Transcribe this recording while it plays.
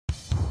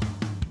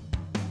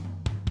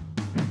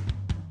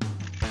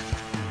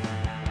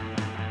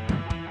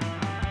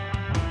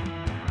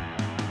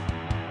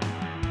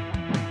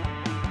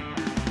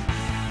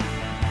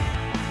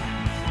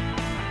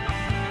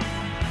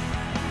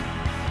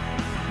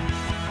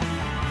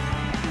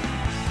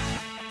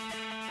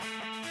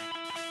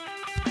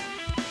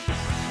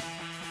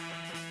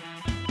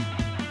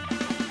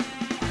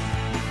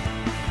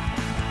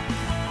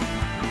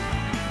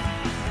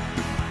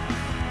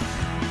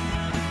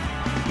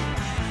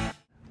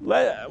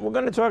we're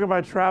going to talk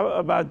about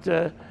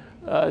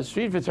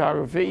street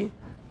photography,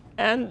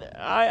 and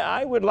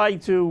I would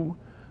like to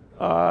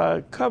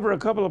cover a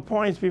couple of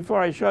points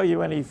before I show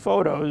you any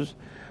photos.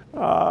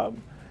 You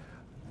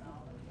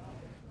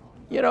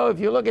know, if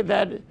you look at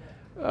that,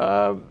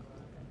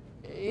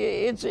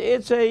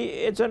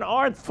 it's an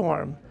art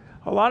form.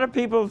 A lot of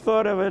people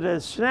thought of it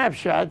as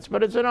snapshots,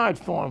 but it's an art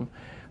form.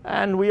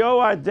 And we owe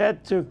our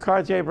debt to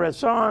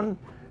Cartier-Bresson,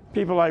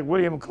 people like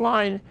William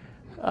Klein,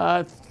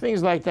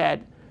 things like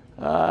that,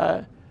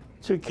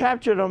 to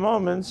capture the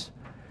moments.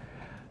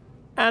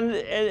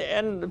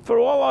 And for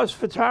all us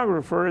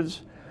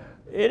photographers,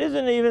 it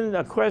isn't even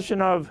a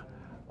question of,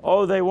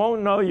 oh, they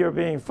won't know you're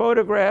being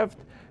photographed.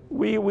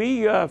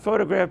 We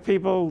photograph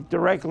people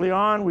directly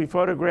on. We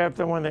photograph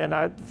them when they're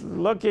not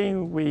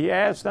looking. We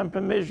ask them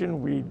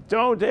permission. We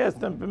don't ask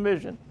them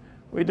permission.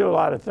 We do a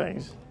lot of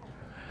things.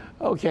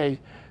 Okay,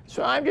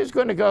 so I'm just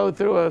going to go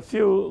through a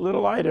few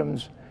little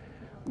items.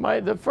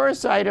 The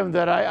first item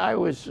that I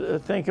always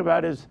think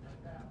about is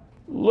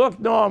look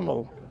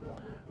normal.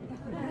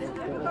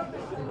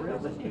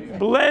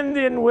 Blend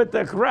in with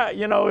the crowd.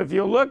 You know, if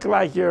you look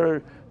like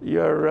you're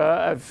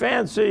a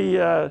fancy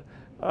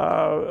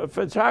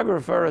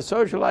photographer, a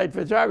socialite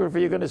photographer,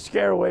 you're going to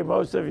scare away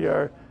most of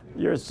your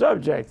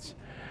subjects.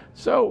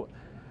 So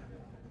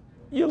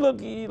you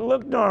look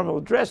normal,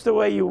 dress the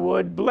way you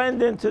would,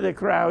 blend into the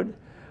crowd.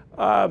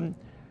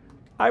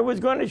 I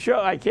was going to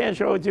show, I can't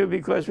show it to you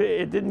because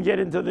it didn't get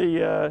into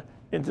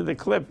the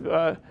clip,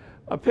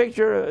 a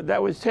picture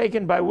that was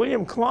taken by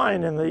William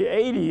Klein in the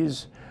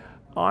 80s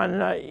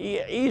on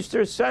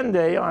Easter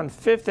Sunday on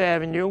 5th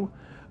Avenue,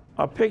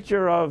 a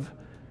picture of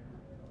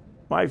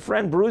my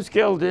friend Bruce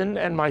Gilden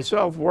and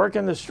myself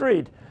working the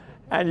street.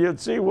 And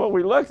you'd see what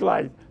we looked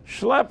like,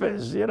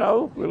 schleppers, you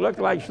know? We looked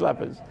like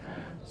schleppers.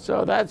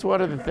 So that's one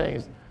of the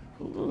things.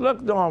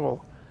 Look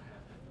normal.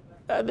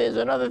 There's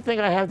another thing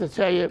I have to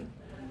tell you.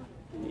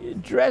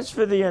 Dress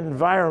for the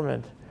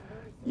environment.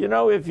 You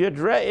know, if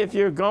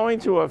you're going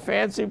to a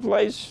fancy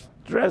place,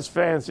 dress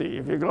fancy.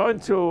 If you're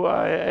going to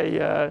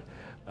a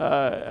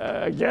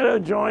ghetto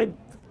joint,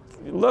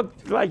 look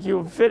like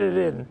you fit it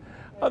in.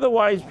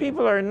 Otherwise,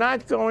 people are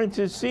not going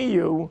to see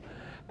you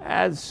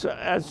as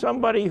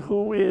somebody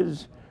who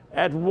is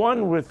at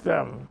one with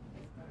them.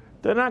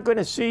 They're not going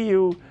to see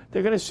you.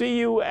 They're going to see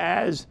you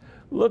as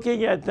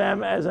looking at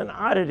them as an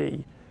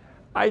oddity.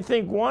 I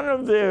think one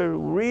of the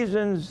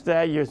reasons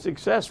that you're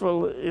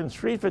successful in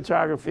street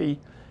photography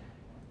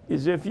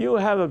is if you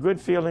have a good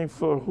feeling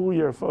for who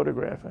you're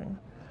photographing.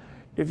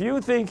 If you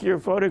think you're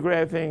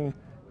photographing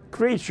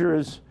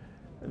creatures,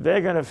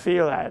 they're going to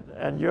feel that,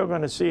 and you're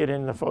going to see it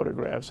in the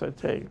photographs I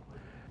take.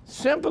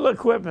 Simple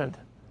equipment.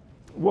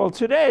 Well,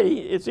 today,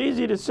 it's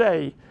easy to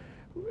say.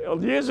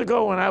 Years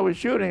ago when I was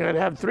shooting, I'd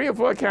have 3 or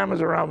 4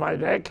 cameras around my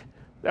neck.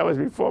 That was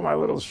before my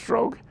little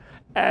stroke.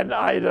 And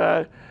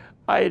I'd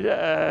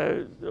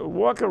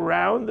walk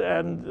around,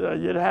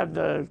 and you'd have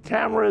the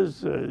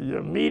cameras,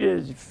 your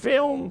meters,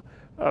 film,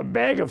 a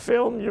bag of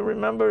film. You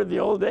remember the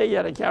old day, you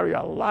had to carry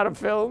a lot of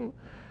film.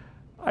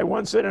 I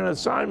once did an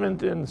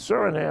assignment in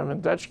Suriname,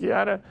 in Dutch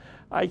Guiana.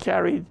 I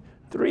carried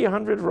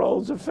 300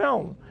 rolls of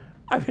film.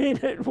 I mean,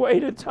 it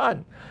weighed a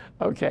ton.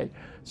 Okay,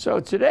 so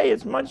today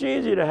it's much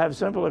easier to have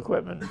simple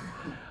equipment.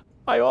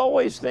 I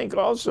always think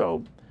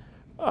also,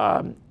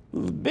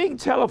 big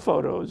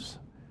telephotos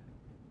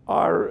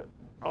are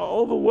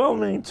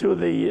overwhelming to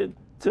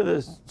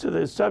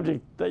the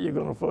subject that you're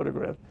going to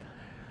photograph.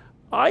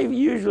 I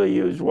usually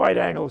use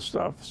wide-angle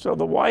stuff, so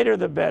the wider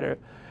the better,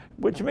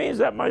 which means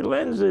that my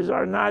lenses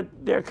are not,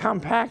 they're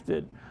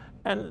compacted.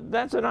 And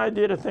that's an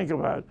idea to think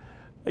about.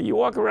 You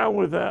walk around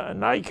with a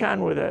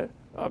Nikon with a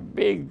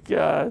big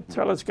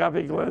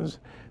telescopic lens,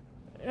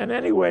 and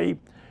anyway,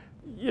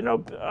 you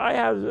know, I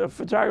have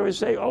photographers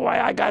say, oh,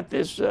 I got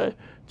this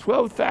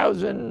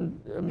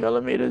 12,000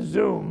 millimeter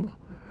zoom.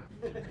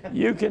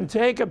 You can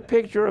take a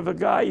picture of a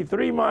guy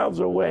 3 miles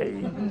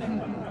away.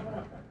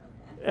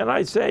 And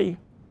I say,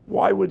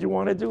 why would you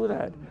want to do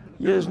that?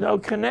 There's no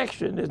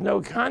connection, there's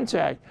no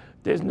contact,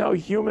 there's no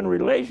human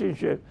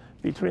relationship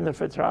between the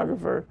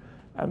photographer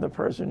and the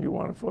person you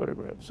want to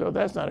photograph. So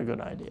that's not a good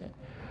idea.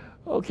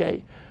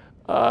 Okay,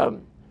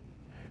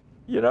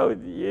 you know,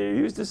 you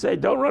used to say,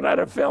 don't run out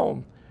of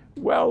film.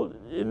 Well,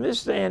 in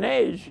this day and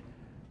age,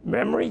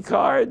 memory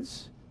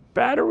cards,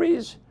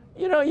 batteries,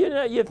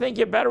 you think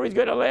your battery's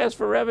going to last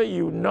forever.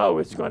 You know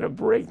it's going to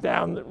break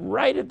down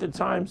right at the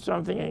time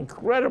something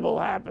incredible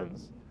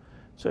happens.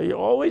 So you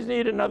always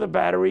need another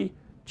battery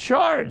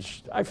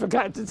charged. I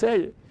forgot to tell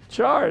you,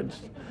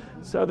 charged,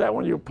 so that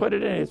when you put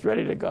it in, it's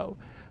ready to go.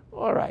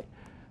 All right,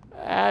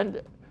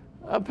 and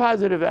a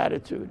positive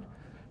attitude.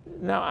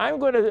 Now, I'm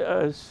going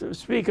to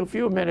speak a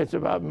few minutes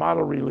about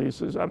model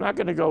releases. I'm not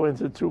going to go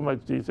into too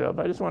much detail,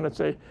 but I just want to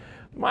say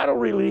model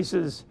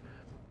releases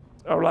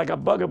are like a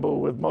bugaboo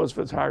with most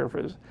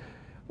photographers.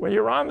 When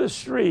you're on the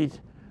street,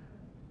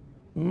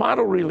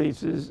 model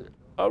releases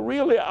are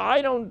really,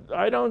 I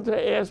don't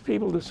ask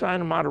people to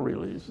sign model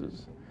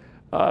releases.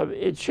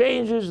 It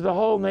changes the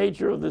whole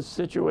nature of the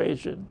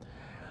situation.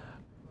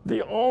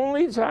 The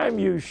only time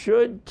you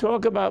should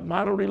talk about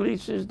model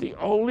releases, the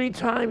only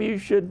time you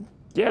should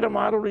get a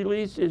model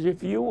release is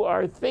if you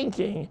are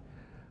thinking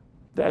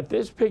that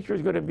this picture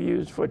is going to be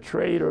used for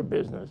trade or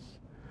business.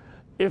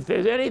 If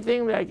there's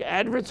anything like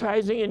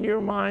advertising in your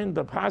mind,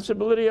 the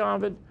possibility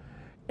of it,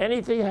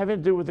 anything having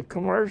to do with the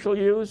commercial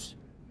use,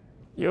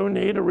 you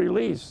need a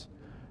release.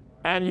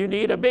 And you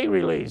need a big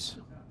release.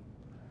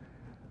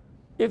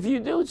 If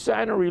you do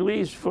sign a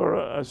release for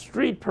a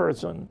street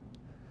person,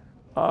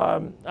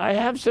 I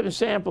have some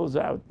samples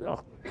out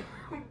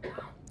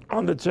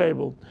on the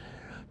table.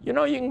 You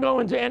know, you can go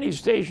into any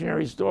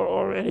stationery store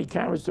or any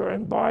camera store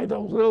and buy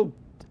those little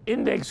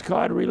index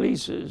card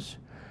releases.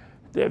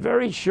 They're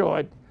very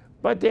short,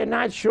 but they're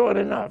not short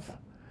enough.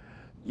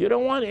 You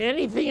don't want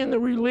anything in the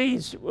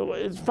release. Well,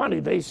 it's funny,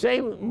 they say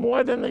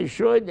more than they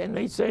should and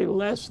they say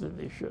less than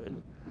they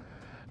should.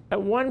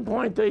 At one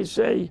point they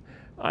say,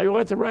 I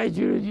authorize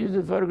you to use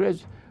the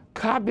photographs,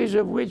 copies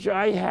of which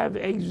I have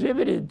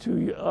exhibited to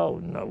you. Oh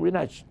no, we're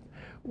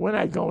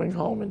not going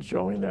home and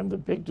showing them the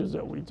pictures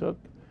that we took.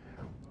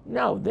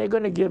 No, they're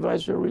going to give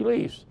us a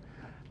release.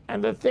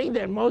 And the thing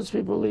that most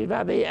people leave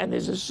out, and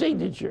there's a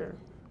signature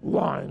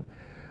line.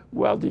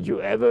 Well, did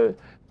you ever,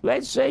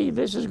 let's say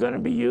this is going to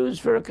be used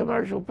for a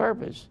commercial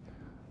purpose.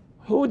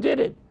 Who did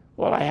it?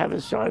 Well, I have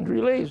a signed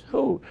release.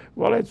 Who?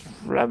 Well, it's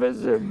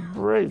Frevis and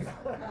Briggs.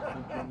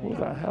 Who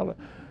the hell?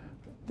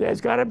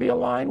 There's got to be a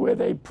line where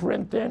they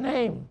print their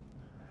name,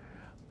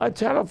 a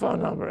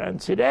telephone number,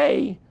 and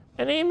today,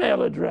 an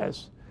email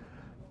address.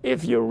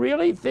 If you're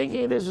really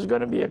thinking this is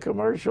going to be a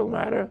commercial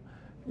matter,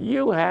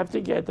 you have to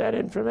get that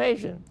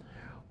information.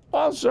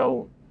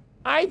 Also,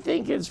 I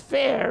think it's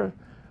fair.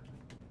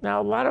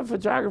 Now, a lot of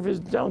photographers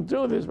don't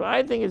do this, but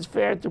I think it's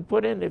fair to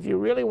put in, if you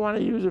really want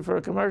to use it for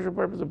a commercial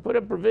purpose, to put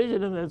a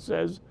provision in that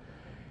says,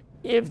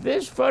 if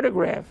this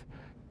photograph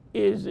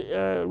is,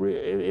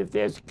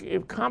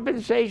 if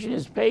compensation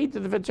is paid to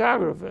the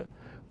photographer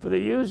for the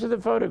use of the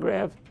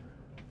photograph,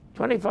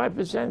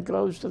 25%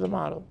 goes to the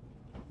model.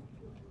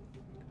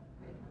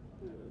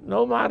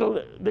 No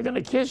model, they're going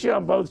to kiss you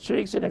on both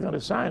cheeks and they're going to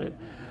sign it.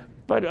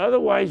 But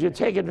otherwise, you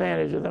take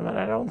advantage of them, and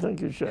I don't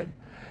think you should.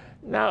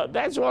 Now,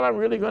 that's all I'm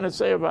really going to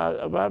say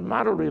about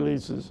model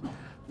releases,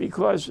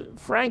 because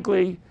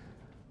frankly,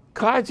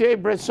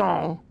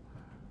 Cartier-Bresson,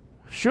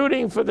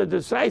 shooting for the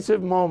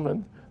decisive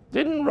moment,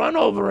 didn't run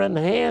over and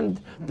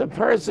hand the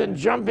person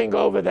jumping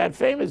over that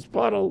famous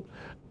puddle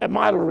a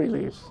model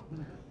release,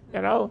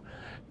 you know?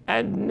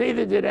 And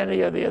neither did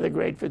any of the other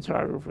great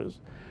photographers.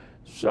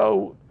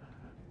 So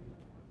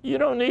you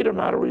don't need a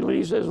model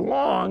release as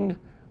long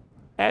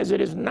as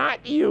it is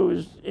not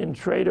used in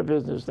trade or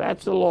business.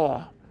 That's the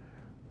law.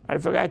 I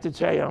forgot to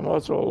tell you, I'm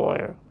also a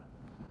lawyer.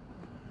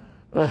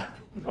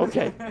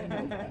 Okay.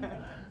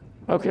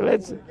 Okay,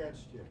 let's.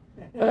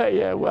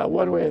 Yeah, well,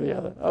 one way or the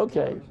other.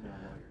 Okay.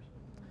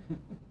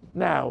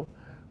 Now,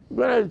 I'm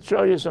going to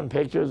show you some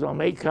pictures. I'll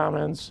make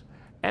comments,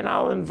 and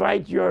I'll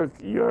invite your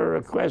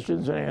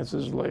questions and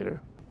answers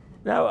later.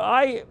 Now,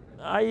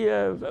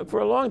 for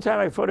a long time,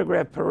 I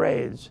photographed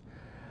parades.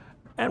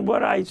 And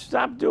what I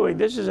stopped doing,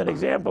 this is an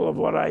example of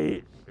what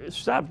I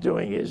stopped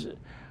doing, is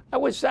I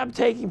would stop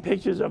taking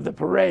pictures of the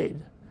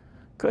parade,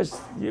 because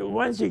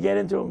once you get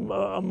into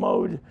a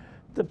mode,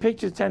 the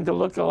pictures tend to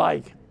look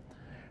alike.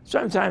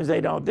 Sometimes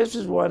they don't. This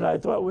is one I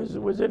thought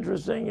was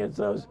interesting. It's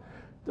those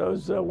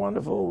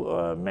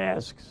wonderful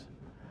masks.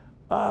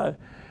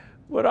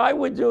 What I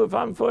would do if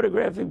I'm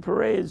photographing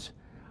parades,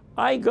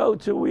 I go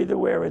to either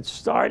where it's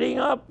starting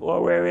up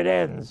or where it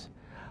ends.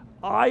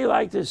 I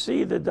like to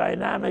see the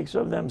dynamics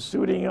of them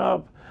suiting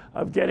up,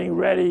 of getting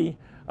ready,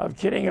 of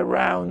kidding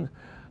around,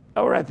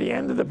 or at the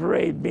end of the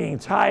parade being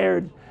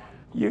tired.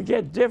 You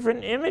get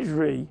different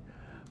imagery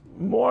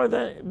more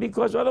than,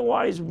 because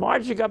otherwise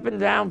marching up and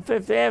down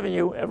Fifth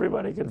Avenue,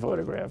 everybody can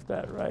photograph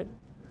that, right?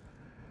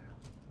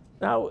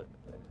 Now,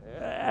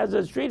 as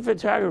a street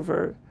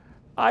photographer,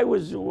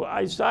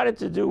 I started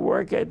to do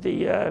work at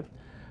the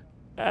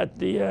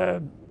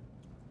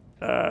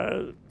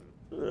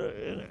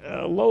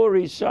Lower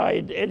East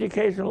Side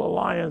Educational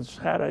Alliance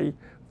had a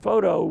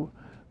photo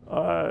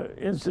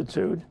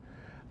institute,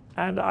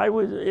 and I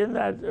was in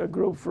that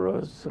group for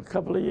a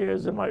couple of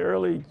years in my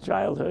early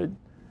childhood.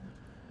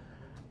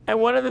 And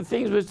one of the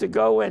things was to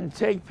go and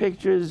take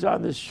pictures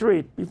on the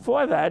street.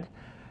 Before that,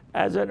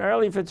 as an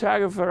early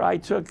photographer, I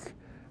took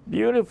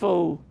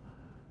beautiful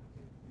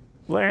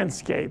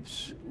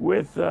landscapes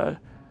with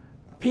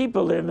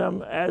people in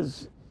them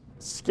as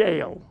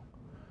scale.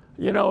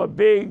 You know, a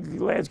big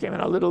landscape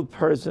and a little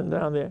person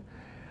down there.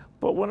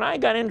 But when I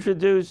got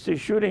introduced to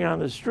shooting on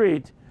the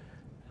street,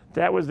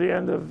 that was the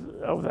end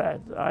of that.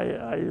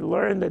 I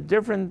learned a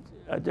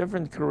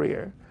different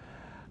career.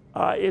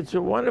 It's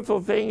a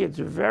wonderful thing. It's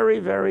very,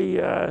 very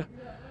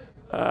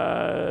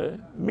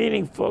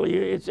meaningful.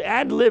 It's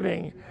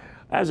ad-libbing.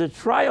 As a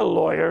trial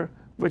lawyer,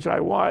 which I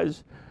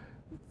was,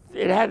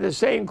 it had the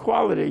same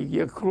quality.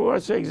 You're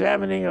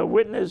cross-examining a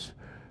witness.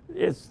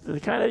 It's the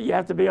kind of, you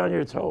have to be on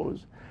your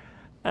toes.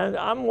 And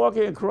I'm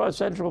walking across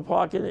Central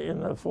Park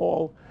in the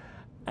fall,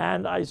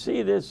 and I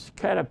see this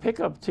kind of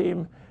pickup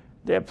team,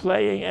 they're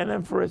playing, and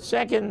then for a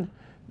second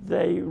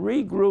they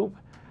regroup,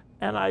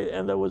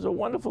 and there was a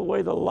wonderful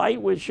way the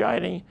light was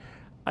shining.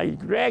 I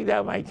dragged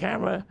out my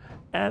camera,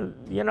 and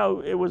you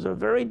know, it was a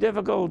very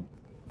difficult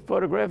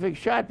photographic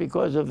shot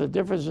because of the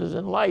differences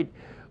in light.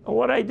 And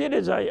what I did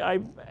is I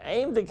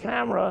aimed the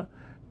camera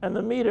and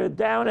the meter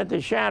down at the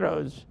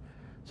shadows.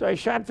 So I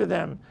shot for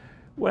them.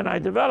 When I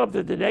developed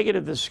it, the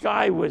negative, the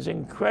sky was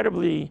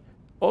incredibly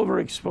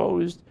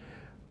overexposed.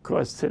 Of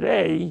course,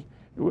 today,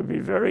 it would be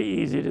very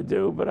easy to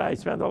do, but I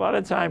spent a lot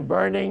of time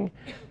burning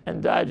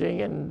and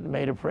dodging and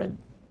made a print.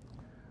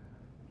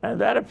 And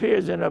that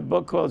appears in a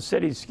book called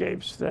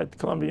Cityscapes that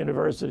Columbia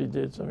University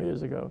did some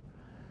years ago.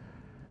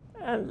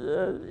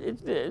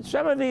 And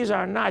some of these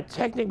are not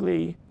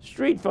technically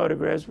street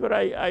photographs, but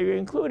I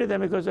included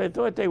them because I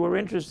thought they were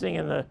interesting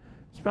in the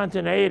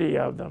spontaneity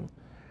of them.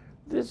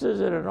 This is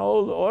at an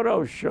old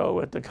auto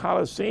show at the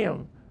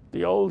Coliseum,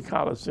 the old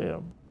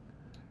Coliseum.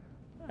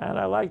 And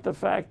I like the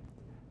fact,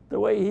 the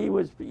way he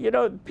was, you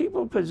know,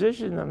 people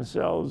position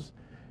themselves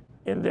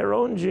in their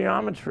own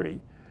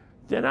geometry.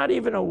 They're not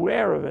even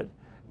aware of it.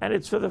 And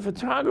it's for the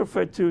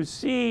photographer to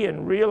see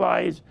and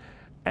realize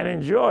and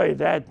enjoy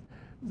that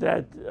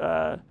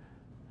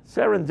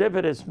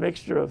serendipitous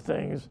mixture of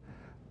things.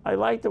 I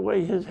like the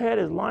way his head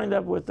is lined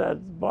up with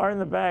that bar in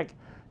the back.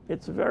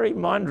 It's a very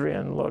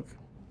Mondrian look.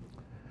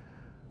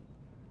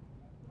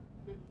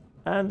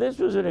 And this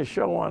was in a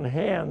show on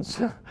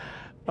hands.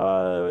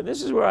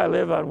 This is where I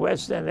live on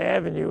West End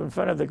Avenue in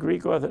front of the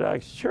Greek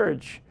Orthodox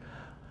Church.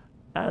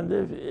 And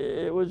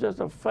it was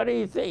just a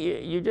funny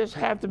thing. You just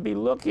have to be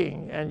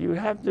looking, and you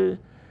have to.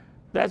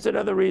 That's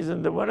another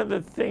reason that one of the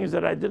things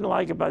that I didn't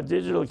like about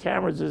digital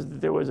cameras is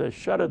that there was a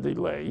shutter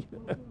delay.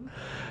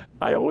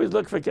 I always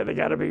look for, there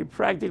got to be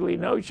practically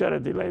no shutter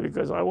delay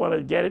because I want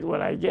to get it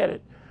when I get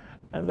it.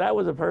 And that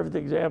was a perfect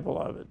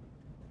example of it.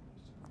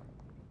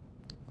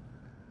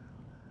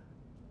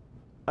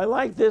 I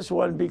like this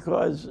one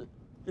because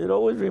it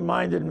always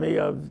reminded me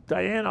of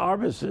Diane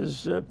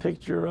Arbus's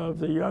picture of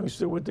the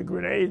youngster with the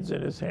grenades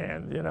in his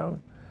hand, you know.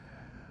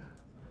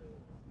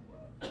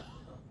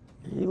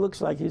 He looks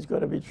like he's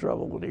going to be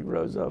trouble when he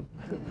grows up.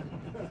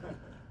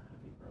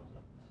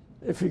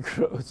 If he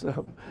grows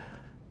up.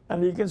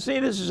 And you can see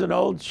this is an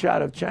old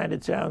shot of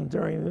Chinatown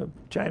during the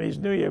Chinese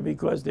New Year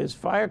because there's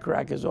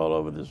firecrackers all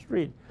over the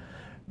street.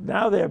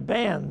 Now they're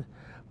banned.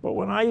 But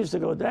when I used to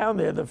go down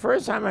there, the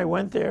first time I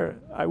went there,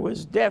 I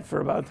was deaf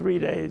for about 3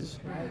 days.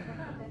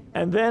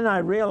 And then I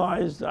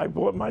realized I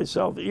bought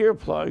myself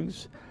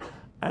earplugs.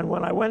 And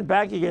when I went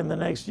back again the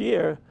next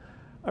year,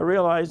 I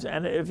realized,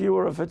 and if you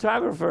were a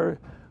photographer,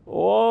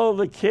 all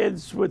the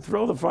kids would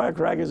throw the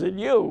firecrackers at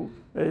you,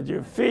 at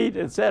your feet,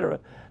 etc.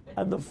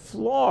 And the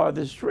floor,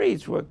 the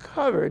streets were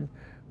covered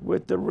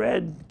with the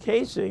red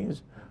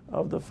casings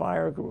of the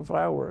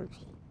fireworks.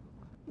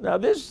 Now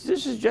this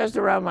is just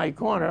around my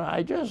corner.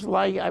 I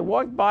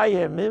walked by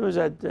him. It was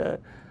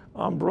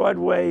on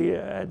Broadway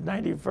at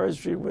 91st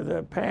Street with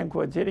a Pan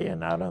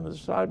Quotidian out on the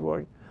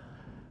sidewalk.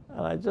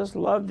 And I just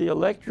loved the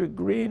electric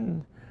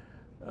green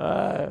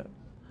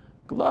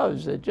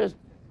gloves that just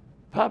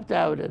popped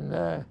out,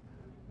 and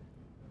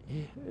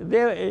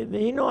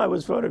he knew I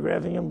was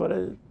photographing him, but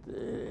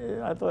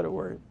I thought it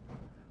worked.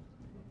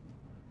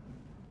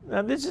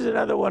 Now this is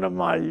another one of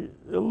my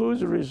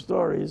illusory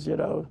stories, you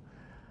know.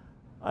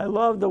 I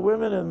love the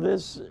women in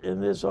this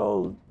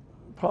old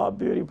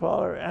beauty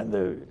parlor and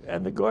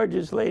the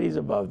gorgeous ladies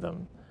above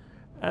them,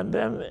 and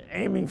them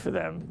aiming for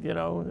them, you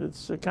know.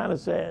 It's kind of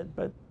sad,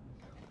 but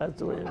that's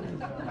the way it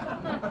is.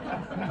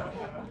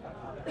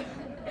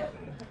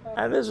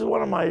 And this is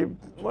one of my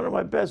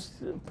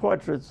best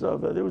portraits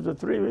of it. There was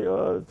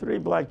three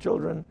black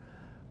children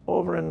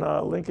over in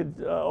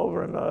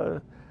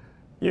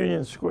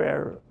Union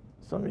Square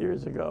some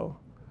years ago.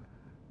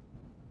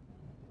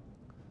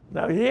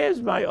 Now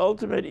here's my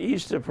ultimate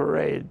Easter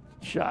parade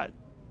shot.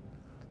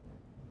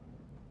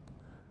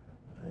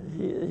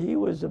 He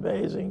was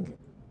amazing,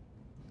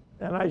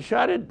 and I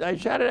shot it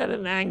at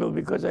an angle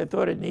because I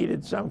thought it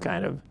needed some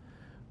kind of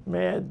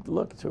mad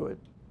look to it.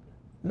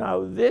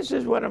 Now this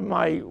is one of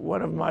my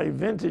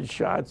vintage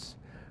shots,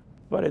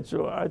 but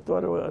I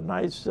thought it was a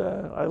nice.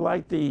 I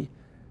like the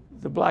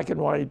black and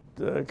white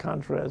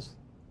contrast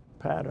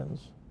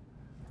patterns.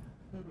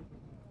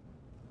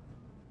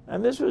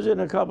 And this was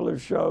in a couple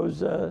of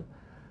shows. I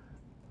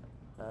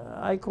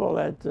call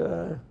that,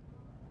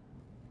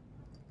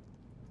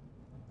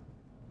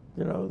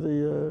 you know,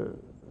 the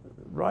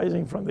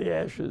rising from the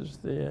ashes.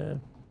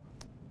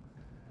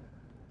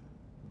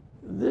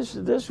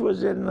 This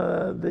was in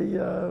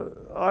the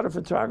art of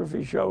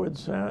photography show in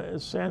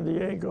San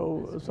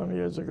Diego some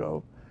years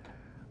ago.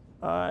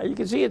 You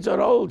can see it's an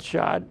old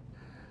shot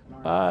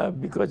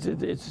because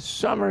it's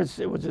summer.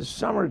 It was a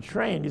summer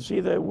train. You see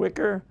the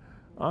wicker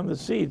on the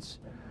seats.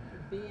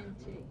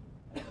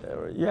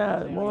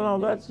 Yeah, well, no,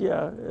 that's,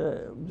 yeah.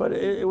 But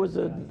it was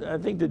I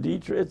think the D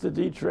train, it's the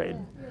D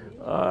train.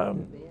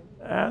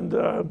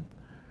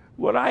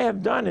 What I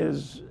have done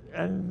is,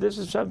 and this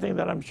is something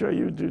that I'm sure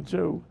you do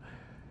too,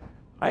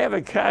 I have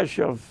a cache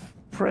of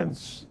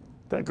prints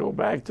that go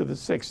back to the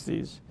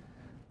 60s.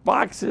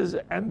 Boxes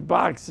and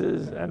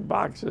boxes and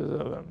boxes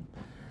of them.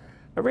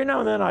 Every now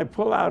and then I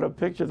pull out a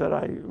picture that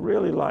I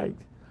really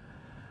liked.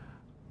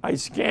 I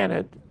scan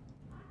it.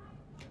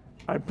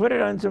 I put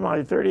it onto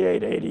my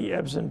 3880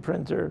 Epson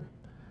printer,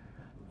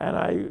 and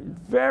I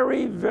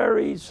very,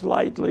 very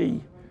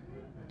slightly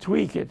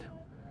tweak it.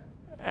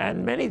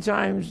 And many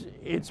times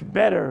it's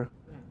better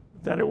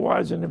than it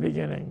was in the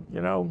beginning,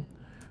 you know?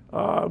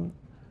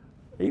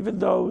 Even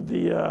though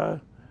the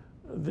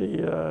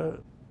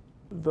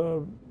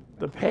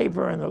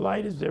paper and the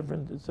light is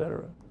different,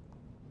 etc.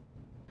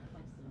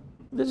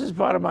 This is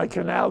part of my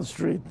Canal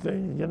Street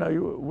thing. You know,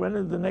 when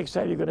is the next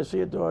time you're going to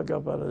see a dog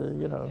up on a,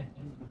 you know?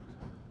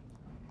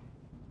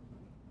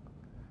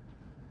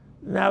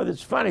 Now,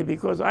 it's funny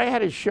because I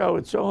had a show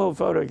at Soho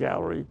Photo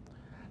Gallery,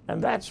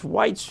 and that's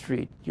White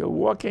Street. You're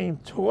walking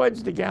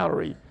towards the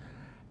gallery,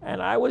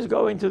 and I was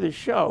going to the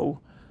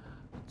show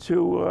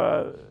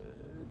to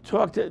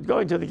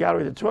going to the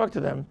gallery to talk to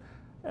them,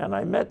 and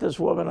I met this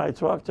woman. I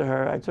talked to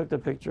her. I took the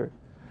picture.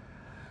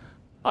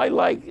 I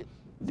like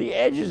the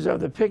edges of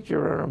the picture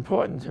are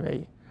important to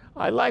me.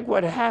 I like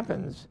what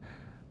happens.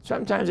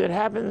 Sometimes it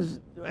happens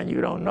and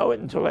you don't know it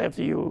until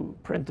after you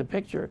print the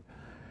picture.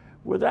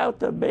 Without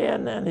the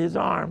man and his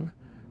arm,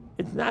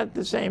 it's not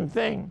the same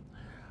thing.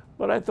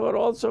 But I thought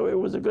also it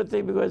was a good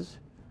thing because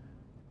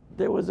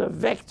there was a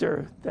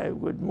vector that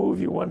would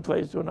move you one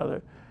place to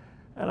another.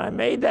 And I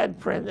made that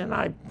print and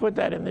I put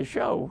that in the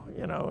show,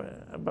 you know,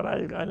 but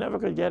I never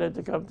could get it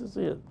to come to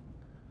see it.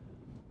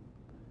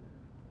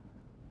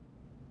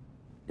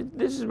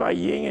 This is my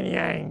yin and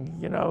yang,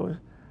 you know.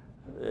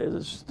 There's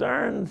a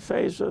stern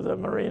face of the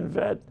Marine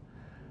vet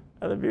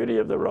and the beauty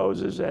of the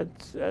roses at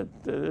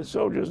the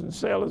Soldiers and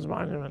Sailors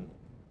Monument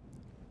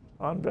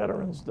on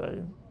Veterans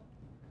Day.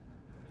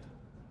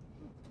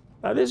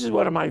 Now, this is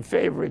one of my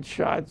favorite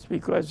shots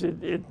because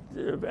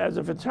as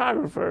a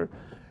photographer,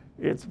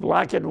 it's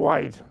black and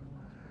white,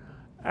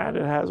 and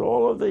it has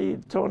all of the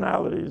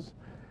tonalities,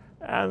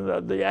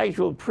 and the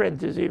actual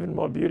print is even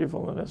more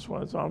beautiful than this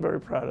one, so I'm very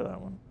proud of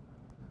that one.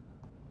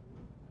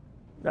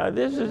 Now,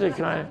 this is a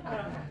kind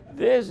of,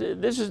 this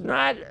is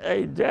not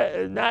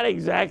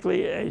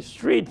exactly a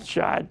street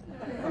shot,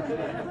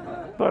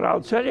 but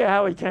I'll tell you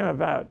how it came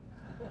about.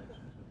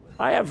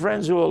 I have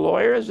friends who are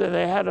lawyers, and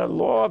they had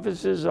law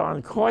offices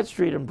on Court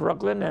Street in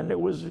Brooklyn, and it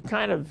was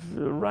kind of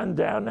run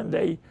down, and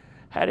they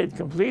had it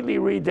completely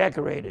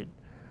redecorated.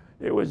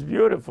 It was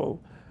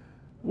beautiful.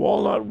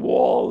 Walnut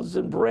walls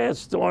and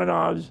brass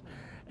doorknobs,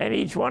 and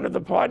each one of the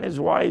partners'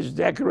 wives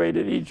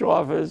decorated each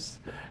office,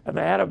 and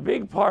they had a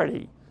big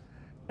party.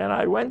 And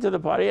I went to the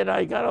party, and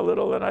I got a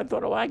little, and I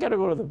thought, oh, I got to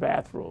go to the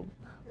bathroom.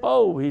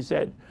 Oh, he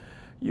said,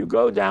 you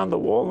go down the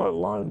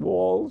walnut-lined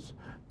walls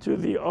to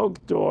the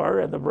oak door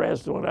and the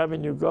brass doorknob,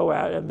 and you go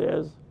out, and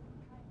there's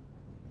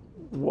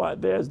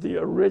the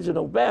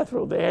original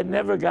bathroom. They had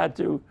never got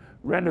to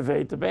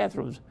renovate the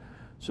bathrooms.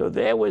 So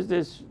there was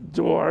this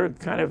door,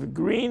 kind of a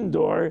green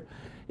door.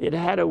 It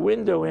had a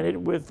window in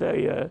it with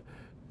the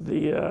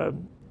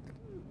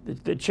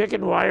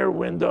chicken wire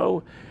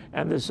window,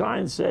 and the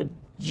sign said,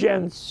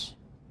 gents.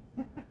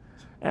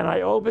 And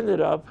I opened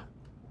it up.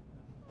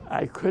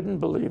 I couldn't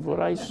believe what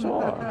I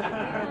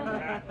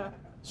saw.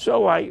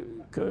 So I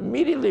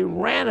immediately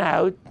ran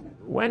out,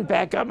 went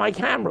back, got my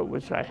camera,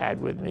 which I had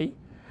with me.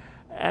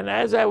 And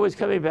as I was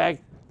coming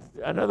back,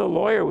 another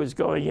lawyer was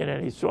going in,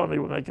 and he saw me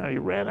when he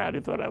ran out.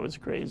 He thought I was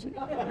crazy.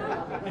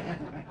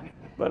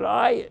 But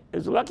I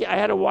was lucky. I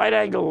had a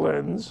wide-angle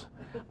lens.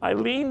 I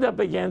leaned up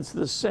against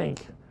the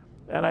sink,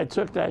 and I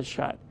took that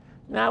shot.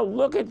 Now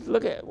look at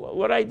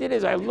what I did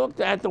is I looked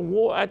at the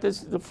wall, at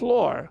the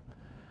floor.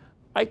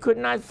 I could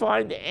not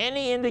find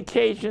any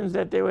indications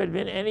that there had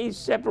been any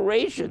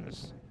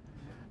separations.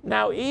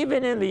 Now,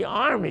 even in the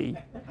Army,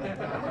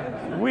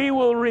 we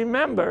will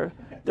remember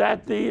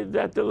that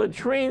the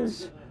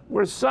latrines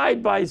were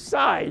side by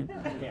side.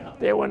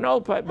 There were no,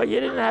 but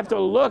you didn't have to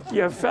look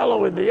your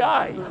fellow in the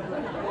eye.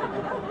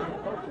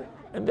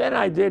 And then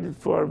I did,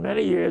 for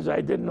many years,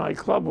 I did my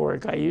club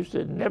work. I used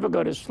to never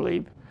go to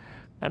sleep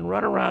and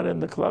run around in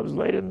the clubs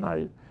late at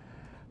night.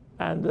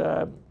 And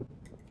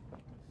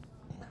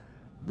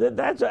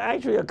that's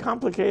actually a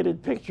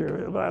complicated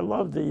picture, but I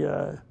love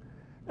the,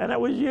 and it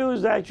was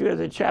used actually as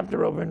a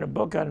chapter over in the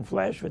book on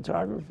flash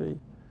photography.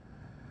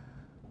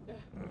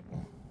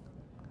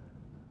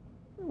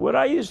 What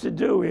I used to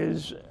do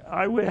is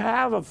I would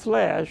have a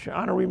flash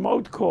on a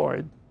remote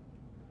cord,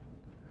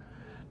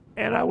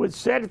 and I would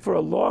set it for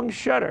a long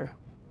shutter.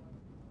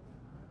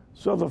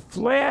 So the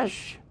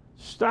flash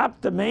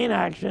stopped the main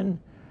action,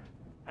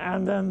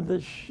 and then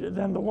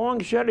the long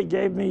shutter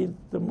gave me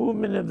the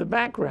movement of the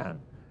background.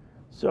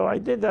 So I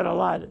did that a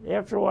lot.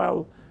 After a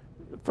while,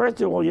 first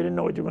of all, you didn't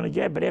know what you were going to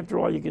get, but after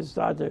a while, you could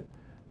start to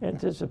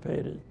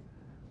anticipate it.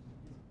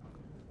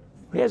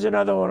 Here's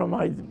another one of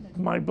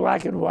my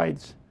black and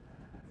whites.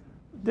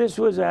 This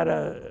was at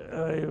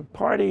a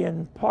party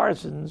in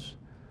Parsons,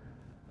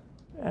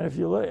 and if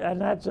you look, and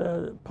that's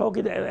a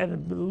polka,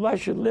 and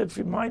luscious lips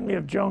remind me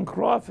of Joan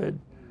Crawford.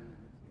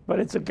 but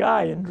it's a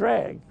guy in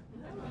drag.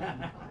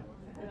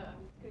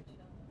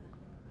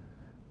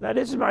 Now,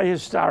 this is my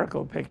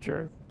historical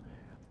picture.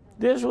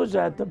 This was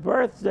at the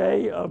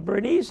birthday of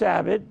Bernice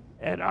Abbott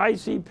at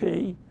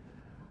ICP,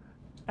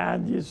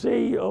 and you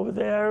see over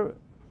there,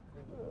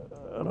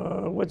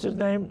 what's his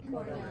name?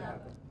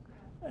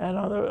 And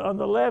on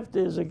the left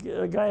is a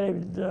guy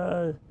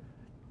named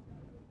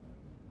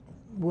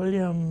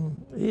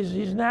William.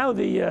 He's now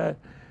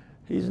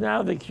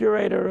the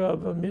curator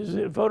of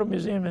a photo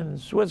museum in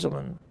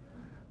Switzerland.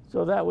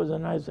 So that was a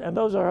nice, and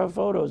those are her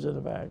photos in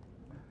the back.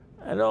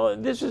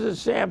 And this is a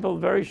sample,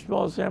 very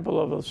small sample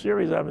of a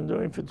series I've been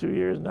doing for 2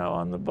 years now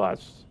on the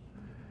bus.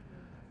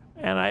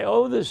 And I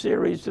owe the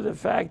series to the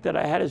fact that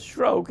I had a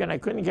stroke and I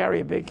couldn't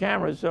carry a big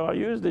camera, so I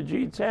used the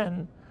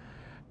G10,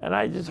 and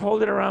I just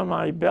hold it around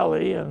my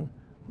belly and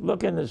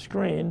look in the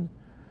screen,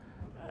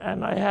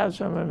 and I have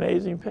some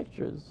amazing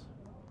pictures.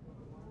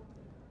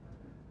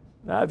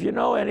 Now, if you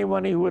know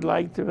anyone who would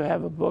like to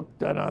have a book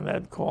done on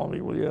that, call me,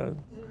 will you?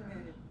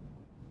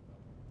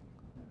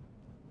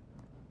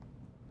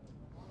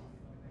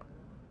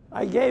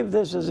 I gave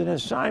this as an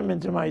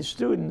assignment to my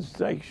students,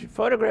 like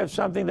photograph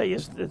something that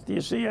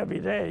you see every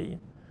day.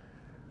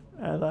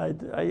 And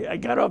I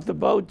got off the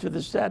boat to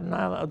the Staten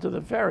Island, to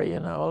the ferry,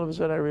 and all of a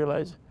sudden I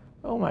realized,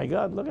 oh my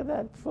God, look at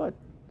that foot.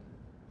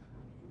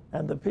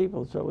 And the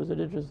people, so it was an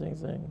interesting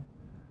thing.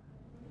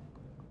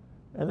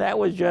 And that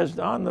was just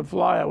on the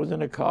fly. I was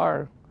in a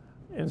car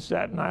in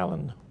Staten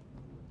Island.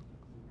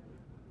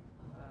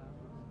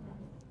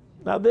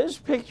 Now this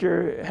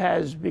picture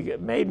has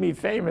made me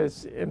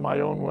famous in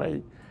my own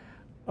way.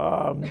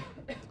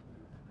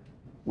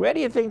 Where do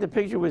you think the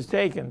picture was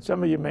taken?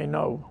 Some of you may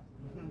know.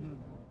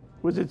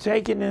 Was it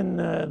taken in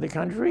the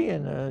country?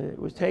 And it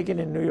was taken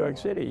in New York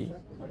City.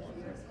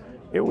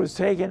 It was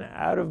taken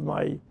out of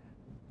my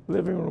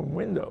living room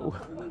window.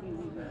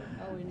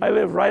 I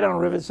live right on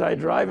Riverside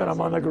Drive, and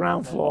I'm on the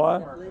ground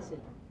floor.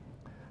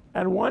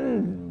 And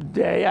one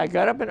day, I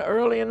got up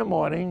early in the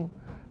morning,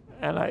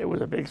 and it was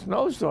a big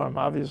snowstorm,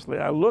 obviously.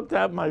 I looked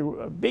out my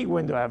big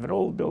window. I have an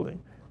old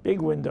building. Big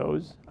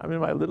windows. I'm in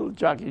my little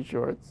jockey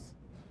shorts.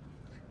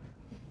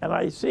 And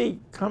I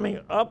see coming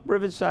up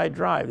Riverside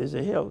Drive, there's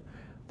a hill,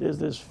 there's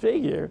this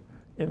figure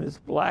in this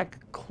black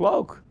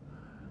cloak.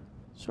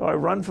 So I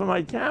run for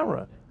my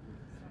camera.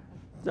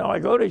 Now I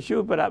go to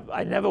shoot, but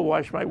I never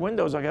wash my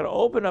windows. I got to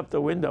open up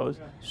the windows.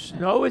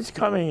 Snow is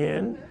coming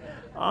in.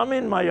 I'm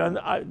in my,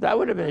 that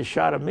would have been a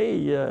shot of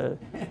me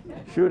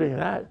shooting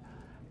that.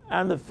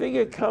 And the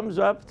figure comes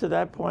up to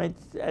that point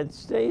and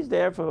stays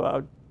there for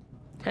about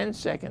 10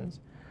 seconds.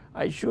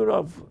 I shoot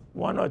off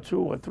 1 or 2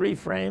 or 3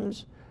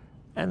 frames,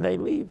 and they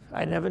leave.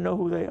 I never know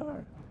who they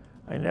are.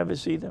 I never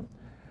see them.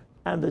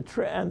 And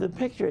the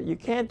picture, you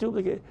can't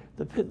duplicate.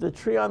 The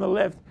tree on the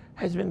left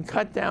has been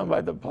cut down by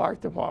the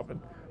park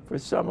department for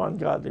some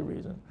ungodly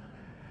reason.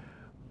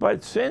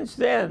 But since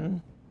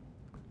then,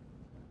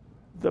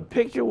 the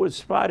picture was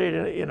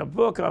spotted in a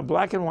book on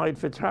black and white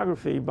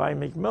photography by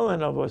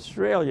Macmillan of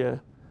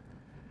Australia,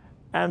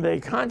 and they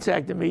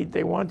contacted me.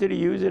 They wanted to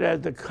use it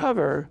as the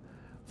cover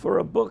for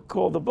a book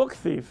called The Book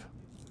Thief.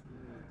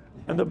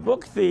 And The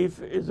Book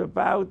Thief is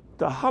about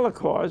the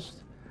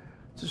Holocaust.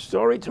 It's a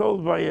story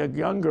told by a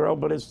young girl,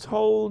 but it's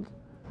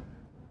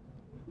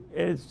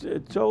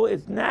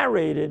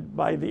narrated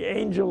by the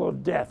angel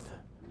of death.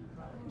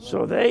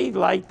 So they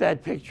liked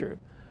that picture.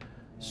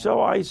 So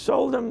I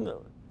sold them,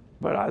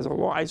 but I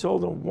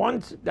sold them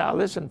now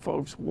listen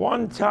folks,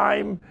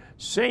 one-time,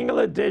 single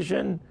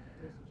edition,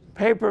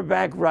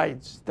 paperback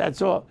rights.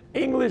 That's all.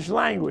 English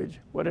language,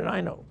 what did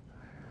I know?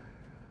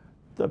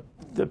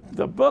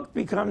 The book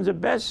becomes a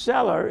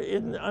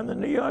bestseller on the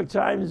New York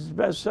Times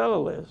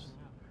bestseller list.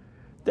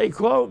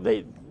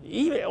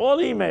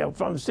 All email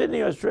from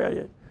Sydney,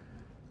 Australia.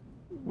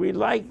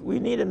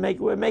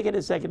 We're making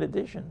a second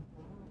edition.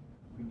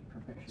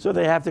 So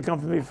they have to come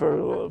to me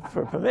for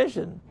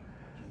permission.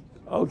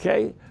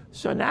 Okay,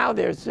 so now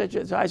there's so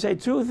I say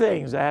 2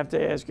 things. I have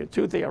to ask you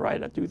 2 things. I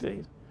write 2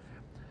 things.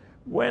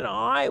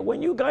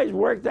 When you guys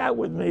worked out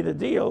with me the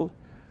deal,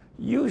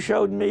 you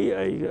showed me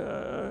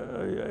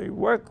a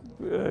work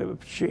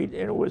sheet,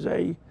 and it was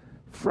a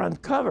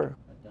front cover.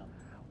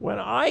 When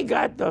I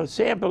got the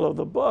sample of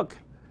the book,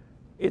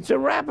 it's a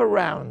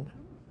wraparound.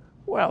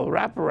 Well,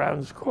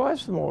 wraparounds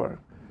cost more.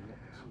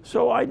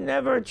 So I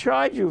never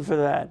charge you for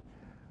that.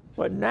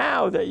 But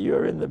now that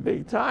you're in the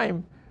big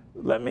time,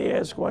 let me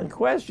ask one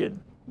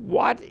question.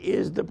 What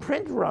is the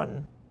print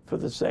run for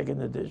the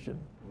second edition?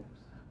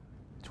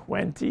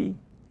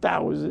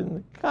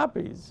 20,000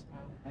 copies.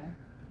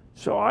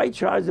 So I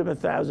charged them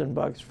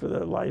 $1,000 for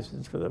the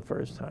license for the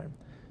first time.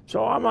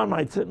 So I'm on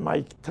my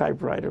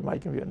typewriter, my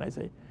computer, and I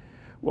say,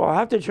 well, I'll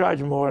have to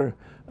charge more,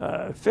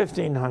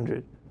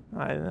 $1,500.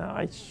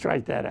 I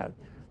strike that out.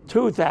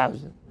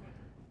 2,000.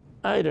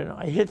 I don't know.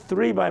 I hit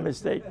 3 by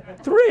mistake.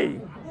 3.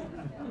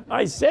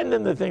 I send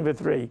them the thing for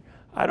 3.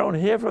 I don't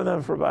hear from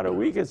them for about a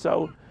week or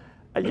so.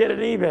 I get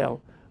an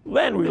email.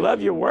 Len, we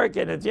love your work,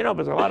 and it's, it's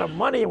a lot of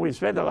money, and we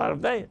spent a lot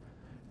of days.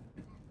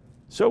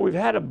 So we've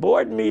had a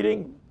board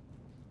meeting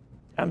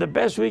And the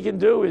best we can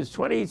do is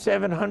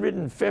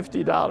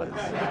 $2,750.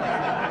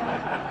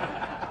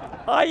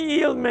 I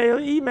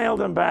emailed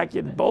them back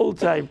in bold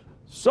type,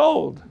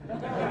 sold.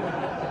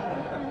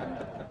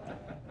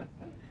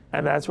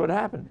 And that's what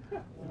happened.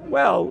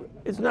 Well,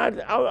 it's not,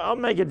 I'll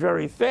make it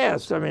very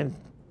fast. I mean,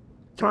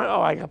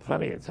 I got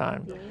plenty of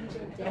time.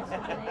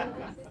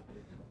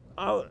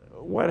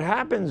 What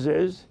happens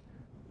is,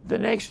 the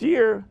next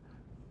year,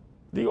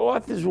 the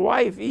author's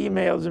wife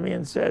emails me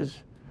and says,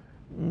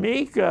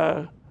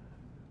 Mika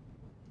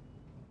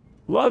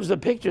loves the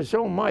picture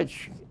so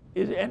much,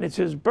 and it's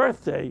his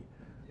birthday.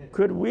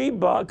 Could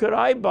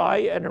I buy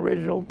an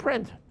original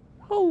print?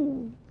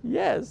 Oh,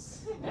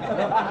 yes.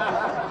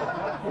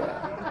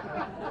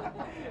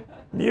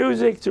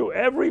 Music to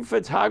every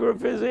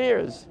photographer's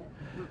ears.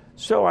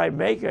 So I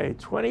make a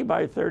 20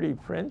 by 30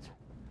 print.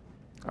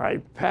 I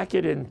pack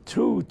it in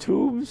 2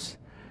 tubes.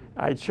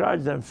 I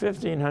charge them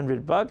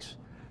 $1,500,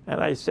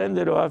 and I send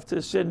it off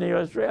to Sydney,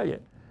 Australia.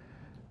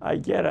 I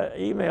get an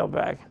email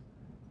back.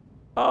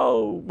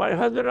 Oh, my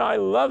husband and I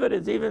love it.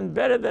 It's even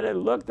better than it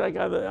looked like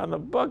on the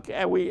book.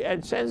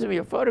 And sends me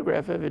a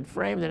photograph of it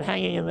framed and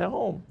hanging in their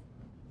home.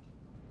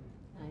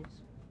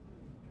 Nice.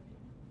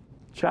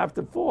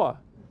 Chapter 4.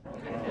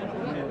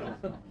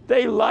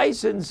 They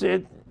license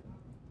it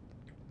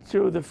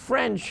to the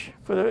French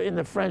in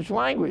the French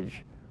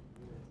language.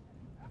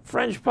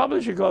 French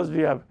publisher calls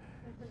me up.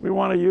 We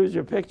want to use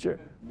your picture.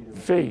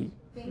 Fee.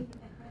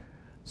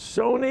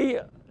 Sony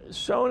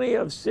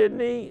of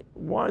Sydney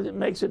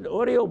makes an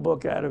audio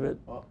book out of it.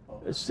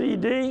 A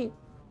CD,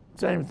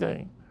 same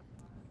thing.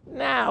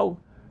 Now,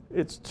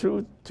 it's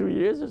two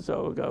years or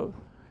so ago.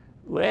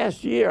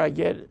 Last year, I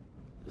get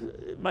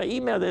my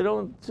email. They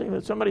don't.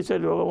 Somebody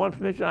said, "Well, I want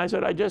permission." I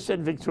said, "I just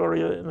said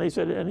Victoria,"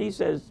 and he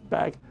says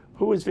back,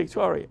 "Who is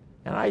Victoria?"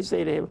 And I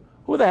say to him,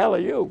 "Who the hell are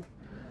you?"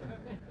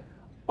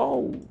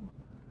 Oh,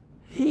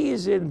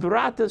 he's in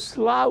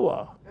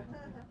Bratislava.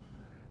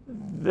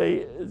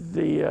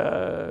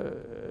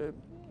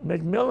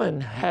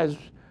 Macmillan has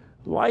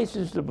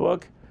licensed the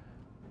book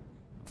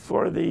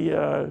for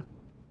the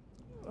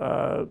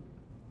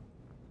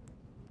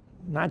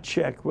not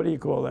Czech. What do you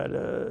call that?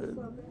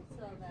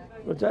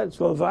 What's that?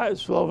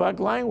 Slovak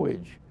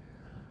language.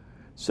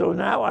 So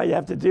now I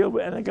have to deal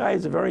with, and the guy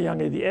is very young,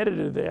 the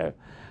editor there,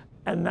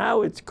 and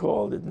now it's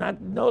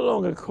no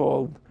longer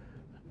called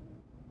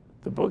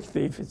The Book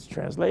Thief. It's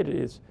translated.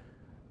 It's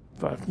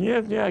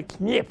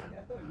Knip.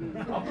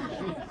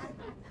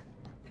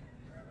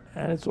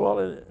 And it's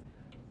all,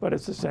 but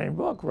it's the same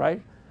book,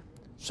 right?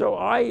 So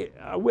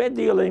we're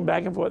dealing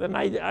back and forth, and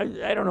I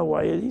don't know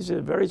why. He's a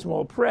very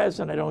small press,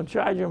 and I don't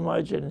charge him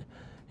much, and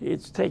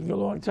it's taking a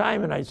long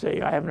time. And I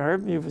say, I haven't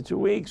heard from you for 2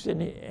 weeks,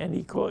 and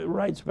he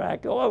writes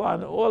back,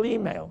 all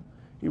email.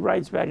 He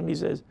writes back and he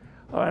says,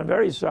 "Oh, I'm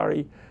very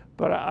sorry,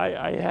 but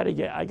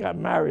I got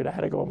married. I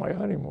had to go on my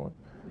honeymoon."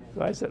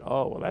 So I said,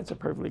 "Oh, well, that's a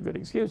perfectly good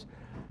excuse.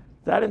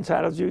 That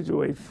entitles you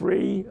to a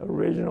free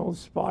original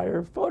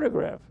Spire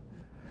photograph."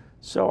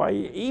 So I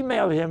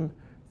emailed him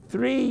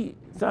 3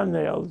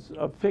 thumbnails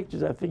of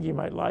pictures I think he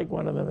might like.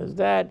 One of them is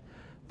that.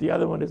 The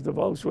other one is the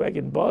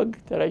Volkswagen Bug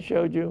that I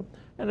showed you.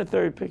 And a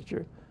third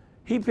picture.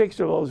 He picks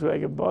the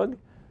Volkswagen Bug.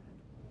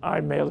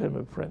 I mailed him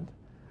a print.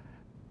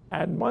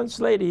 And months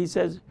later, he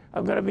says,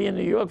 "I'm going to be in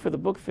New York for the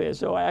book fair."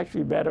 So I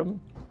actually met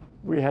him.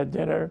 We had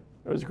dinner.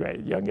 It was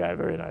great. Young guy,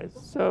 very nice.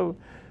 So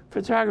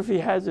photography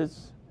has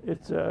its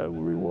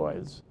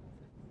rewards.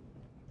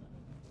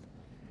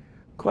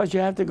 Of course, you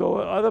have to go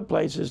other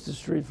places to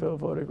street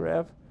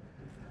photograph.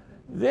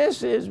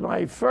 This is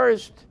my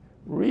first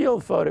real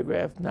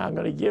photograph. Now I'm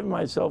going to give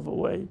myself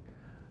away.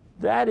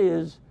 That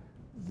is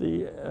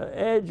the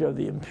edge of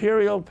the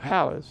Imperial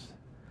Palace.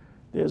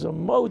 There's a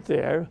moat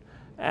there,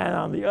 and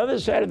on the other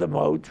side of the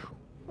moat,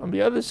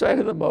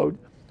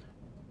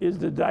 is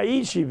the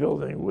Daiichi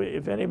building,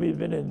 if anybody's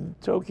been in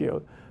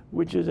Tokyo,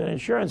 which is an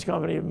insurance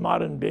company, a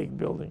modern big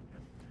building,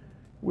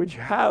 which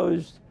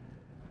housed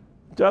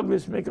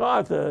Douglas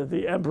MacArthur,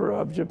 the Emperor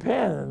of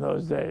Japan in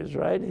those days,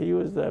 right? He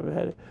was the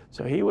head.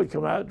 So he would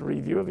come out and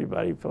review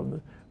everybody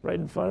from right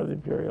in front of the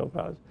Imperial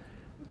Palace.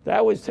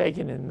 That was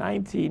taken in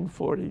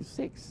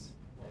 1946.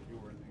 You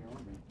were in the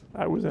Army.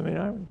 I was in the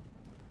Army.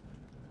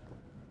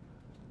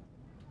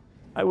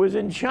 I was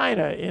in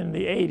China in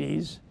the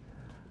 80s,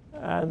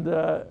 and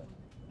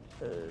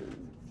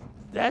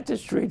that's a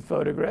street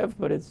photograph,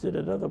 but it's in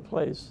another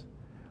place.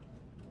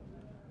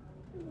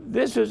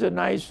 This was a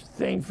nice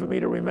thing for me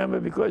to remember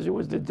because it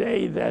was the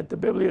day that the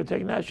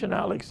Bibliothèque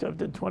Nationale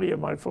accepted 20 of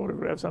my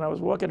photographs, and I was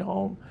walking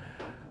home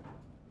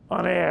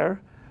on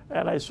air,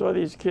 and I saw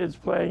these kids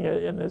playing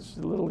in this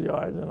little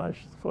yard, and I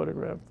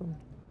photographed them.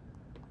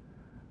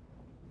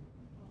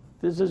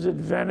 This is at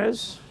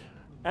Venice,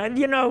 and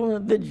you know,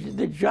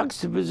 the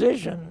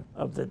juxtaposition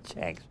of the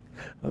text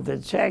and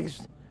the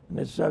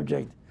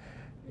subject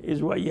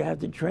is what you have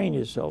to train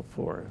yourself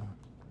for.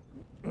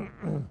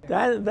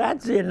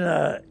 That's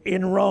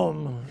in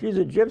Rome. She's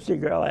a gypsy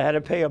girl. I had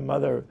to pay her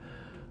mother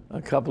a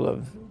couple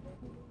of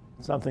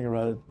something or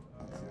other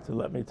to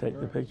let me take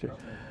the picture.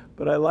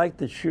 But I like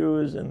the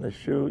shoes and the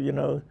shoe, you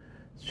know,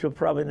 she'll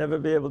probably never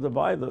be able to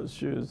buy those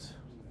shoes.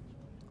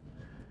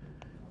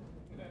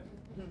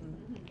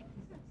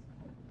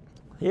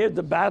 Here's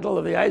the battle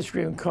of the ice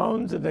cream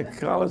cones in the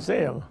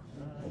Coliseum.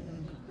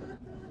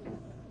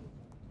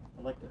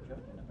 I like the joke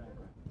in the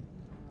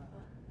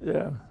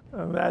background. Yeah,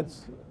 and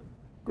that's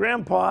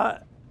grandpa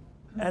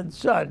and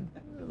son.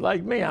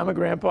 Like me, I'm a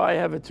grandpa. I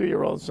have a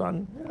 2-year-old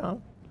son, you know.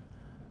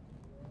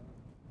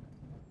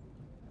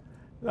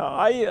 Now,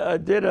 I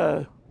did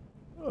a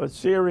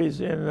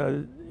series in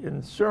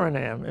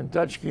Suriname, in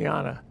Dutch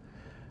Guiana.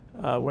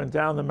 Went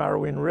down the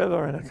Marouine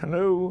River in a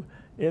canoe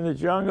in the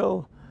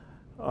jungle.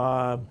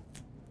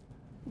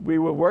 We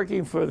were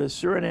working for the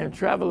Suriname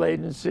Travel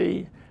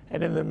Agency,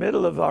 and in the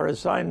middle of our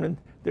assignment,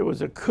 there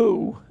was a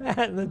coup,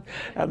 and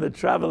the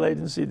travel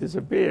agency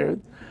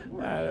disappeared.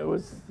 It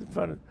was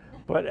fun.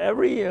 But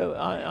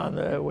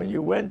when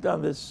you went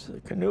on this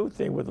canoe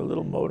thing with a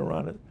little motor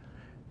on it,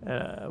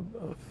 a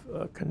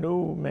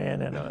canoe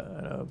man and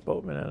a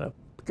boatman and a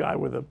guy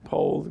with a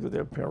pole, because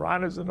there are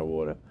piranhas in the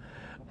water.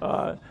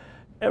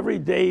 Every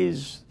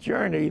day's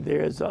journey,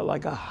 there's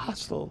like a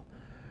hostel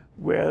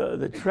where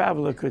the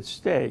traveler could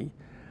stay.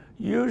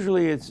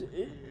 Usually it's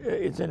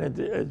in a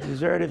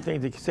deserted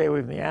thing to stay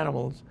away from the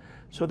animals.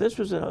 So this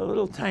was a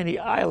little tiny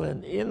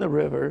island in the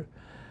river,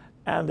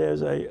 and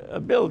there's a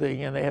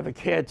building, and they have a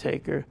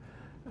caretaker,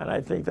 and I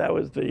think that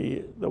was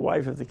the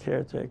wife of the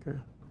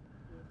caretaker.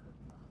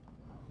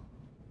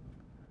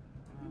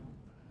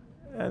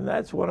 And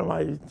that's one of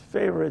my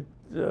favorite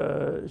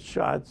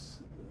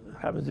shots.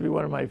 Happens to be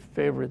one of my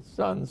favorite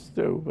sons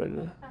too. But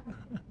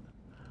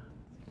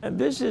and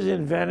this is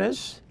in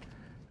Venice,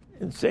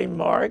 in St.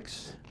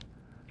 Mark's.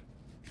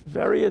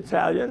 Very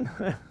Italian.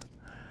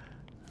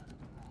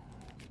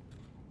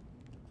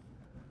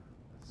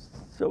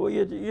 So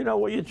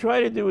what you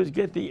try to do is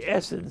get the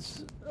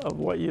essence of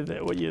what you're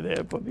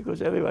there for,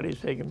 because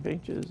everybody's taking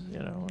pictures, you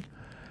know,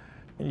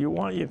 and you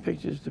want your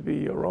pictures to be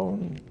your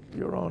own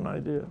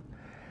idea.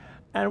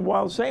 And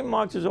while St.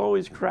 Mark's is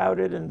always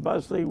crowded and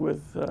bustling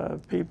with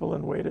people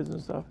and waiters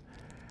and stuff,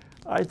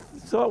 I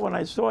thought when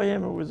I saw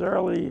him, it was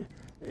early,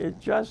 it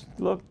just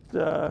looked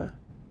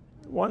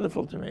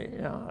wonderful to me,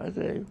 you know, as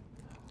an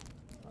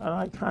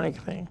iconic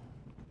thing.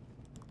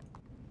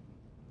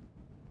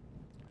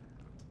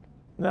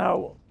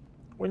 Now,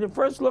 when you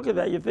first look at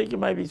that, you think it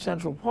might be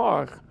Central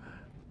Park,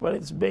 but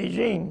it's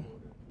Beijing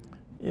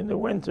in the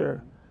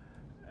winter.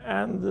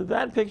 And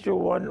that picture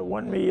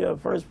won me a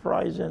first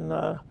prize in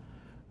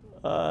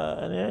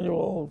an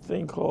annual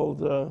thing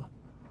called,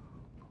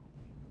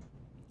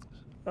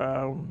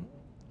 I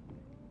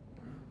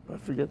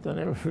forget the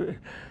name of it,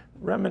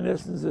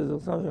 Reminiscences or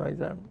something like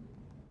that.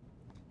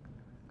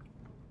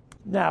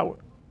 Now,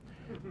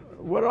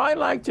 what I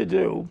like to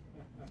do,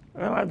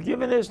 and I've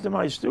given this to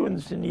my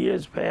students in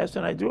years past,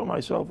 and I do it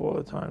myself all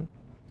the time.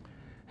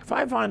 If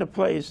I find a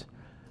place,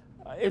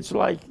 it's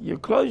like you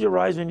close your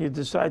eyes and you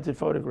decide to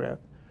photograph.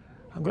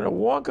 I'm going to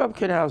walk up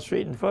Canal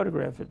Street and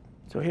photograph it.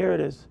 So here it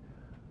is,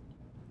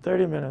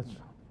 30 minutes.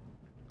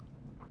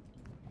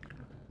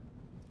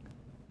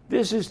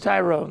 This is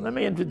Tyrone. Let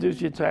me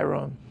introduce you to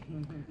Tyrone.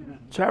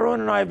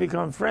 Tyrone and I have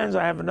become friends.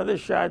 I have another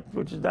shot,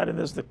 which is not in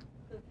this,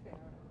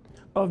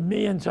 of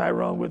me and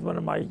Tyrone with one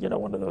of my, you know,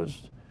 one of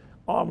those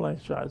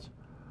arm-length shots.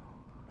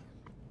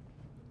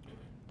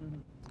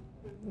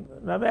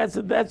 Now that's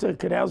a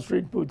Canal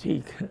Street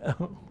boutique.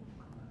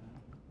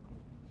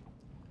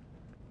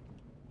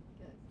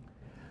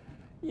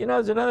 You know,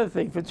 it's another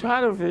thing.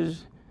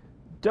 Photographers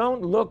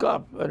don't look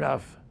up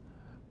enough.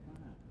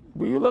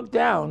 We look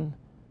down,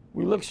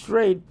 we look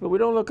straight, but we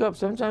don't look up.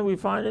 Sometimes we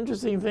find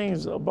interesting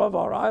things above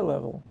our eye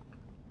level.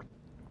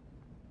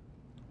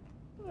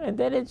 And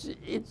then it's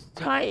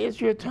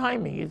your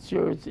timing.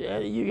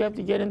 You have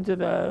to get into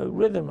the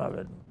rhythm of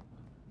it.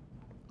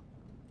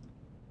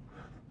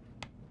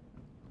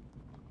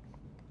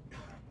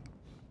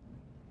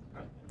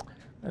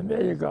 And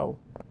there you go.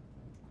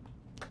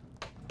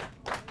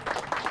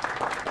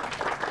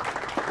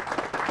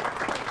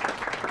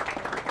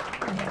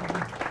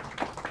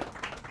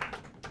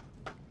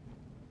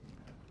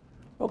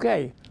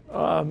 Okay.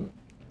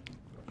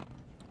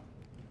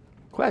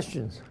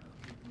 Questions?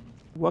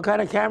 What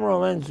kind of camera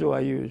lens do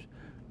I use?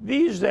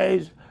 These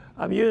days,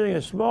 I'm using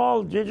a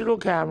small digital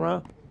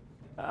camera.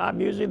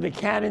 I'm using the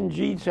Canon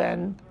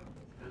G10.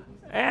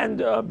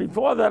 And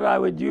before that, I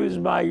would use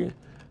my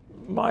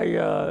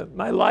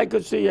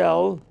Leica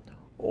CL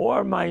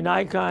or my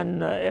Nikon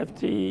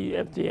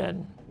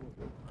FTN.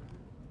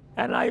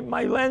 And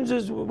my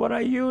lenses, what I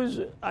use,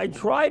 I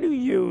try to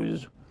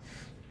use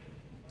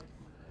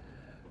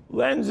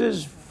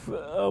lenses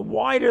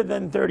wider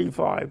than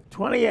 35,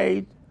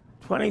 28,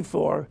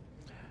 24.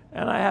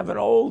 And I have an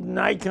old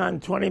Nikon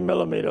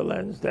 20mm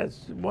lens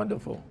that's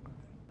wonderful.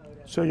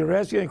 So you're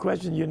asking a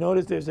question, you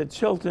notice there's a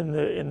tilt in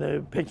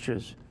the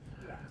pictures.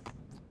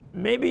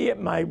 Maybe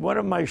one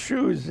of my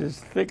shoes is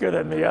thicker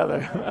than the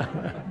other.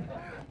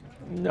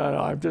 No,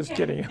 I'm just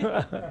kidding.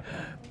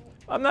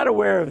 I'm not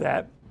aware of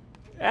that.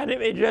 And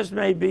it just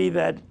may be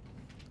that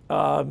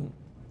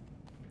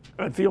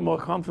I feel more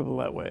comfortable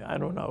that way. I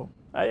don't know.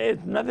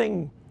 It's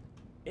nothing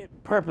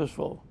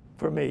purposeful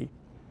for me.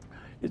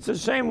 It's the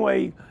same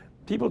way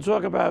people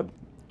talk about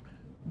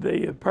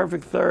the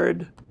perfect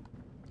third.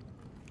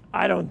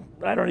 I don't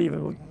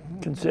even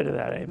consider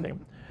that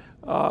anything.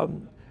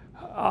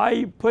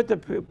 I put the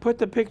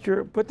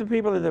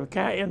people in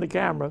the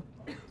camera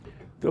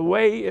the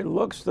way it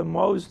looks the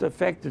most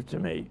effective to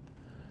me.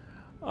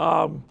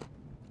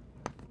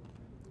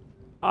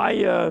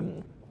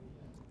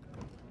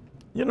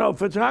 You know,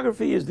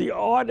 photography is the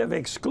art of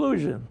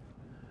exclusion.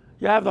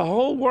 You have the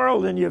whole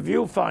world in your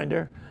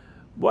viewfinder.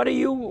 What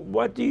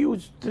do you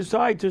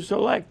decide to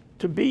select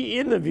to be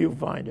in the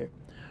viewfinder?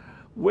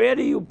 Where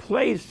do you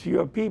place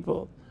your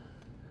people?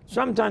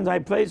 Sometimes I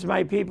place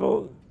my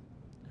people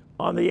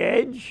on the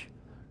edge,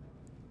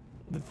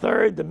 the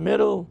third, the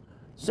middle.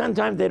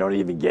 Sometimes they don't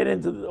even get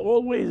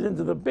always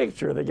into the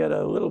picture. They get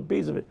a little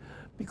piece of it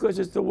because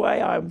it's the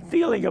way I'm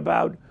feeling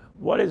about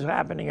what is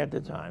happening at the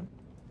time.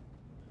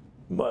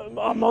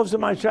 Are most of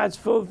my shots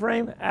full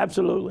frame?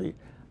 Absolutely.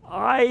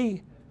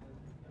 I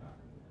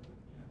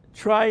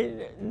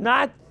try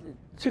not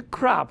to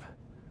crop.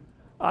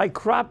 I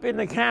crop in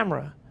the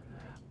camera.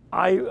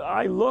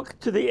 I look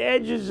to the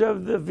edges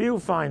of the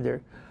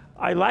viewfinder.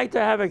 I like to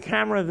have a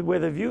camera where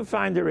the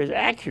viewfinder is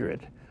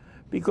accurate,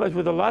 because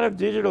with a lot of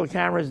digital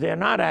cameras, they're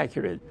not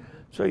accurate.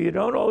 So you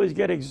don't always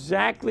get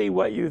exactly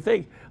what you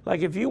think.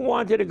 Like if you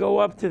wanted to go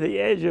up to the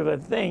edge of a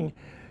thing,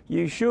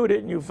 you shoot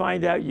it and you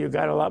find out you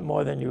got a lot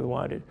more than you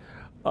wanted,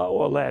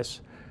 or less.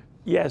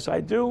 Yes,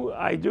 I do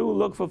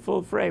look for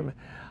full frame.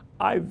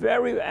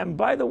 And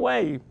by the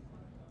way,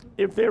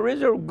 if there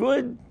is a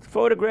good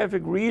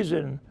photographic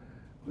reason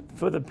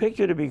for the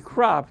picture to be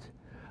cropped,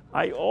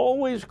 I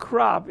always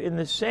crop in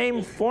the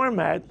same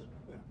format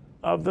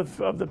of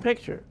the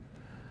picture.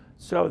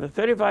 So the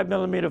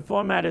 35mm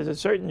format is a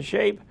certain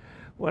shape.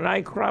 When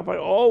I crop,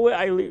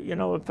 you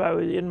know, if I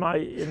was in my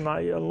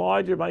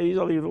enlarger, my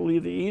easel, I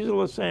leave the easel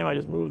the same. I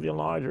just move the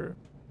enlarger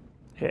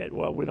head.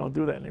 Well, we don't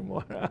do that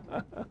anymore.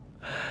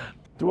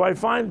 Do I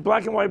find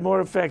black and white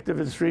more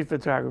effective in street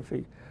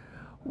photography?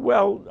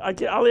 Well,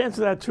 I'll answer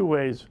that two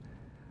ways.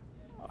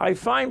 I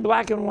find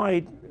black and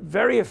white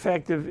very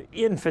effective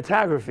in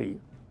photography,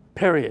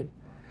 period.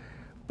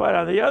 But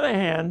on the other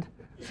hand,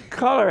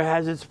 color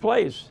has its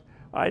place.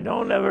 I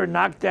don't ever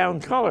knock down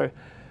color.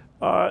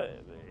 One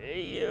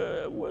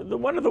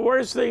of the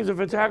worst things a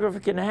photographer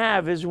can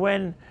have is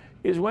when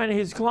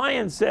his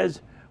client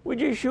says, "Would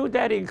you shoot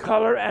that in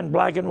color and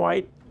black and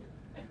white?"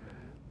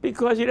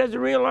 Because he doesn't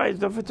realize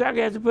the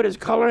photographer has to put his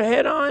color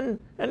head on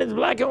and his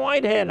black and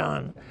white head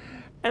on,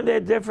 and they're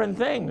different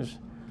things.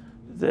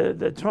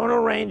 The tonal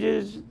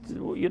ranges,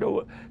 you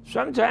know,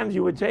 sometimes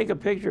you would take a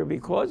picture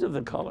because of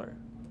the color.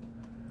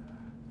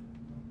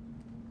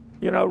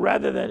 You know,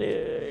 rather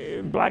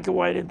than black and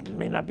white, it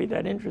may not be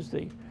that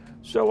interesting.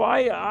 So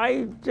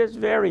I just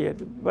vary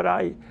it, but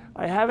I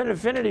have an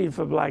affinity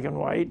for black and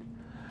white.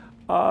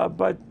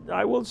 But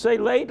I will say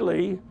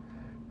lately,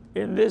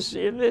 in this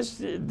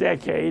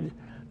decade,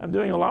 I'm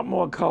doing a lot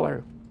more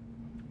color.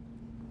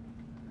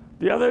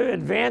 The other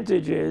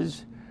advantage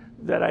is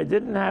that I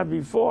didn't have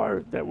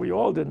before, that we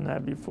all didn't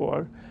have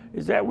before,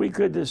 is that we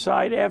could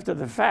decide after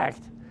the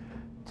fact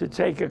to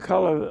take a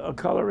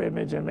color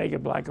image and make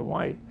it black and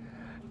white.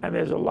 And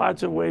there's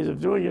lots of ways of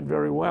doing it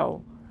very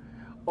well.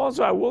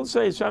 Also, I will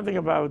say something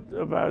about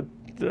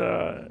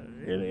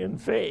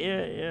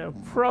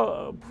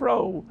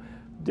pro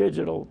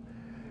digital.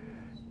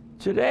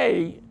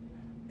 Today,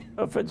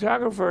 a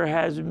photographer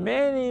has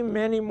many,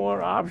 many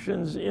more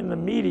options in the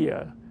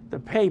media, the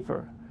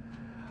paper.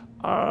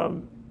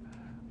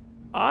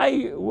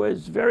 I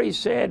was very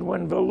sad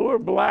when velour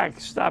black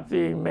stopped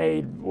being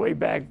made way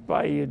back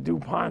by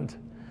DuPont.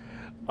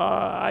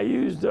 I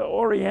used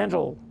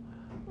Oriental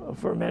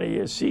for many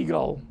years,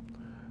 Seagull,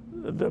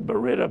 the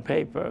Beretta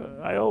paper.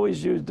 I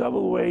always used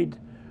double weight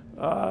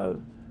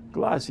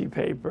glossy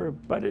paper,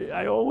 but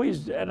I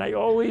always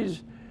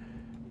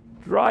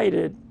dried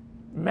it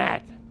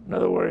matte. In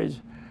other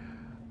words,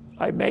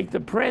 I'd make the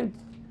print,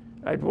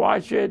 I'd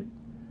wash it,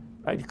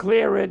 I'd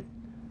clear it,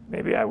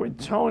 maybe I would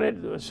tone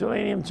it,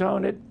 selenium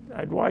tone it,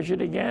 I'd wash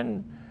it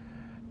again,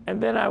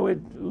 and then I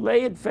would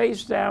lay it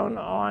face down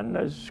on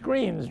the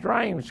screens,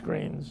 drying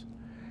screens,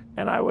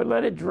 and I would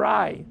let it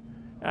dry.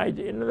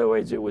 In other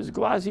words, it was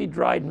glossy,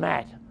 dried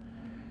matte.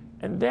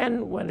 And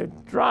then when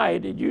it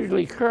dried, it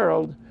usually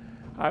curled,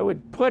 I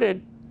would put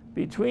it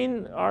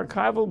between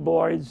archival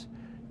boards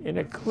in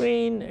a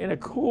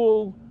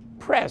cool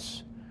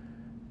press.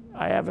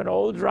 I have an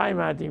old dry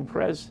mounting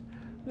press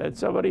that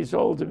somebody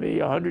sold to me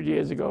 100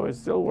 years ago. It's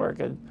still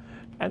working.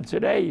 And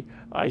today,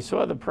 I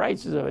saw the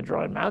prices of a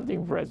dry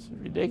mounting press.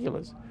 It's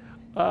ridiculous.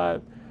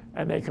 And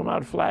they come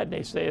out flat and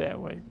they stay that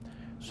way.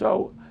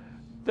 So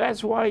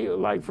that's why,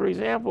 like, for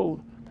example,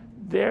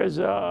 there's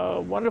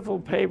a wonderful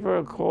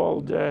paper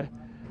called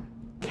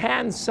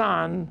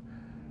Canson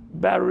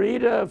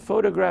Barrida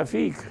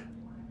Photographique.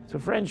 It's a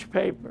French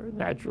paper,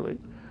 naturally.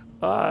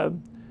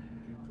 And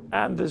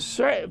first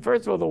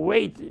of all, the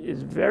weight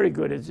is very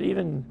good. It's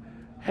even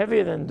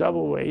heavier than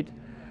double weight,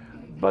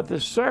 but the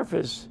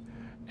surface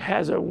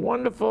has a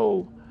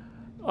wonderful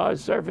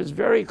surface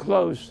very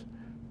close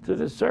to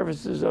the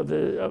surfaces of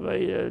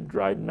a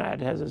dried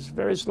mat. It has a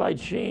very slight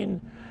sheen.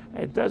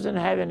 It doesn't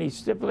have any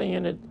stippling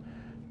in it.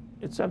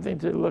 It's something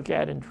to look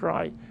at and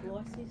try.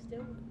 Glossy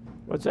still?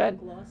 What's that?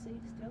 Glossy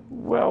still?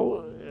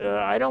 Well,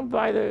 I don't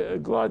buy the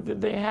gloss.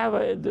 They have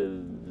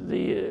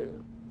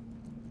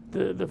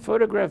the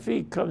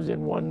photography comes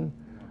in one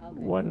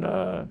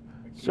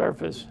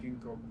surface.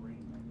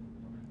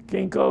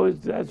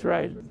 Ginkgo, that's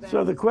right.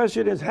 So the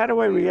question is, how do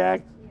I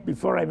react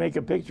before I make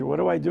a picture? What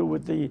do I do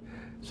with the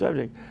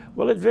subject?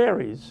 Well, it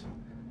varies.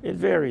 It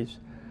varies.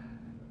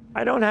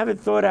 I don't have it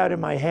thought out in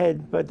my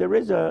head, but there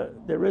is a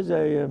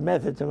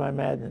method to my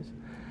madness.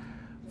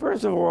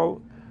 First of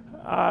all,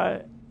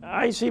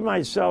 I see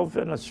myself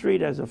in a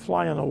street as a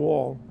fly on the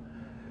wall,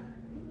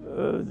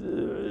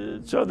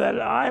 so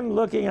that I'm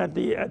looking at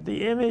the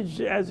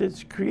image as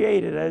it's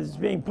created, as it's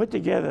being put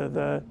together,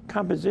 the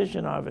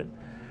composition of it,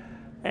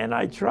 and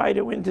I try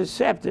to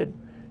intercept it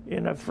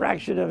in a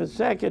fraction of a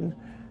second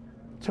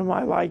to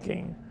my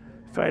liking.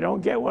 If I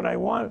don't get what I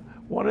want,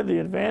 one of the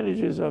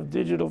advantages of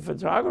digital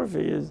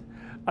photography is,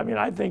 I mean,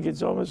 I think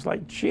it's almost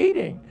like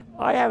cheating.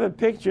 I have a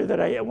picture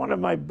that one of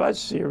my bus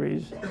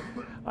series,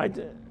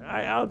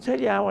 I'll tell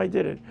you how I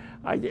did it.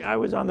 I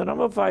was on the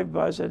number 5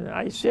 bus, and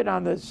I sit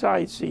on the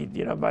side seat,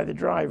 you know, by the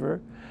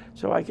driver,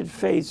 so I could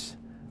face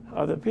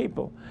other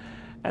people.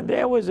 And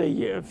there was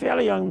a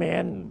fairly young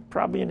man,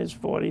 probably in his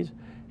 40s.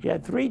 He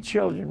had 3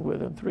 children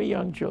with him, 3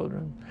 young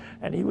children,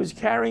 and he was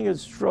carrying a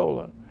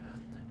stroller.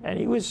 And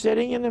he was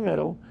sitting in the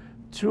middle,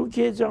 2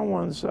 kids on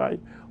one side,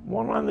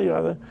 1 on the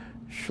other,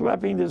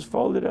 schlepping this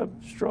folded up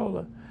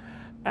stroller.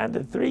 And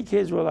the 3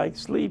 kids were like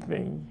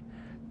sleeping,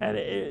 and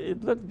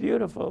it looked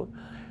beautiful.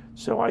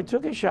 So I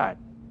took a shot,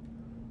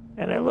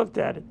 and I looked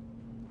at it.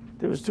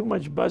 There was too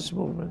much bus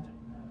movement.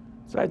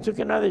 So I took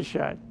another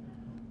shot.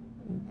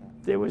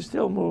 There was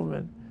still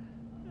movement.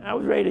 I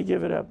was ready to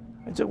give it up.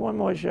 I took one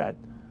more shot.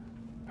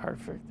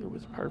 Perfect, it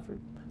was perfect.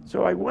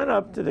 So I went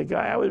up to the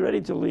guy. I was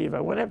ready to leave.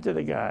 I went up to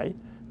the guy.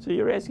 So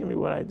you're asking me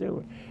what I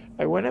do.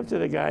 I went up to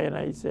the guy and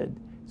I said,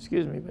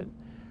 excuse me, but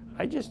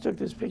I just took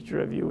this picture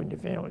of you and your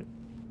family.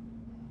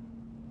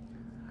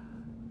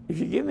 If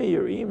you give me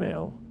your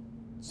email,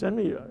 send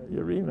me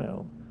your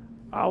email,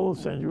 I will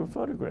send you a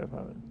photograph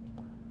of it.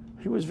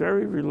 He was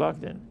very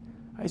reluctant.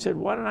 I said,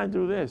 why don't I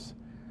do this?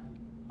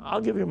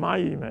 I'll give you my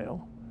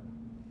email.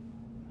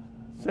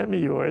 Send me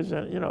yours,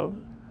 and you know.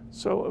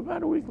 So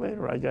about a week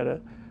later, I got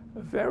a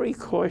very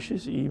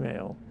cautious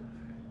email.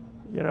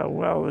 You know,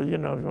 well, you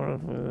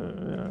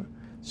know.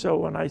 So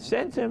when I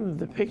sent him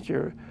the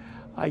picture,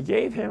 I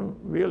gave him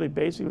really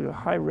basically a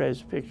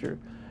high-res picture,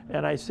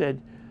 and I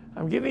said,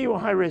 I'm giving you a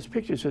high-res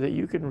picture so that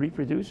you can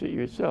reproduce it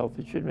yourself.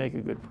 It should make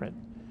a good print.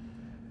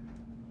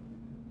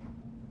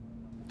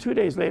 2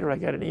 days later, I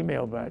got an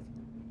email back.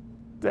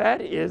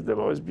 That is the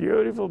most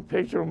beautiful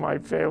picture of my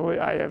family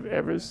I have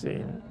ever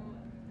seen.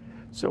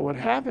 So what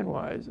happened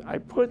was, I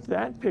put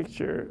that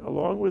picture,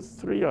 along with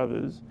 3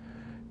 others,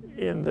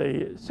 in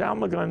the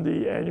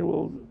Salmagundi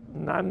annual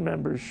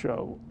non-members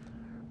show.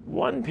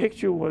 1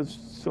 picture was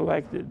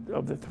selected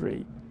of the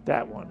 3,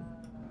 that one.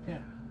 Yeah.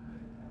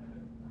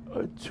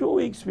 2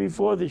 weeks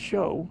before the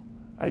show,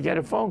 I get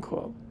a phone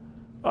call.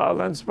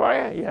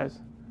 Lenspire?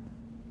 Yes.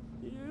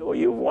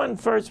 You won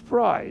first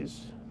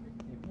prize.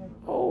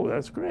 Oh,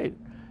 that's great.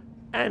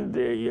 And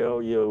you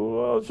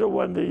also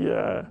won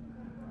the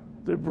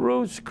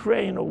Bruce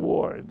Crane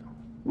Award,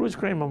 Bruce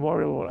Crane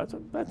Memorial Award.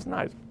 That's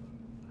nice.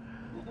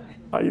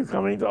 Are you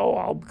coming? Oh,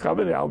 I'll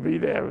come in. I'll be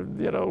there,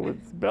 you know,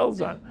 with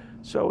bells on.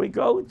 So we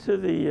go to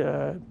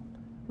the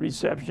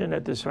reception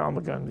at the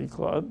Salmagundi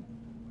Club.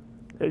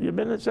 Have you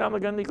been to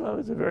Salmagundi Club?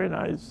 It's a very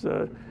nice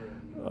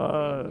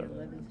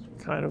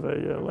kind of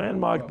a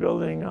landmark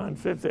building on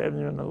 5th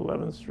Avenue and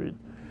 11th Street.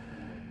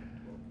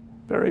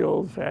 Very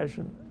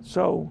old-fashioned.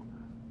 So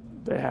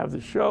they have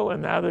the show,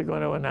 and now they're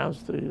going to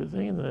announce the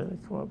thing, and they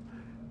come up.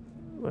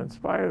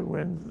 Inspired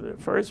wins the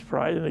first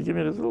prize, and they give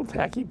me this little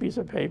tacky piece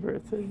of paper.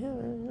 It's you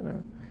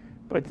know,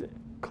 but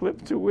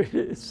clipped to it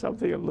is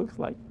something that looks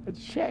like a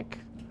check.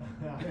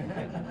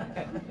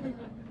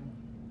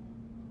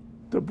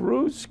 The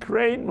Bruce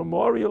Crane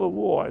Memorial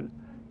Award,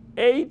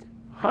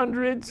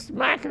 800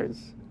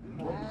 smackers.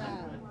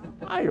 Wow.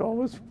 I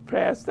almost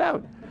passed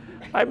out.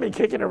 I've been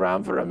kicking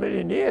around for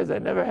 1,000,000 years. I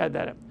never had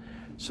that.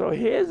 So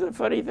here's the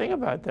funny thing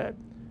about that.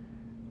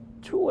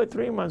 2 or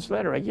 3 months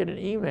later, I get an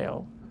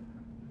email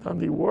from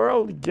the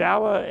World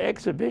Gala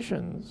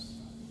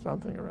Exhibitions,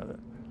 something or other.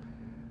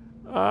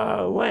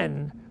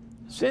 Len,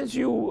 since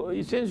you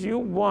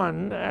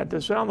won at the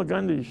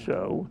Salmagundi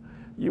show,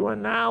 you are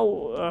now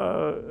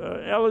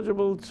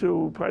eligible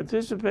to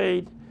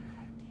participate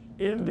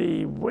in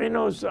the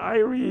Buenos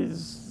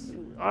Aires,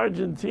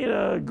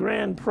 Argentina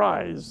Grand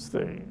Prize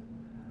thing.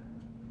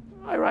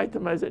 I write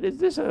them. I said, "Is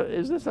this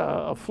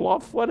a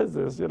fluff? What is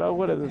this? You know,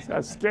 what is this? A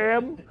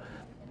scam?"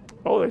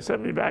 Oh, they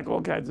sent me back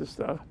all kinds of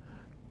stuff.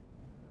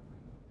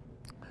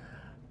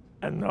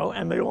 And no,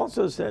 and they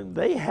also said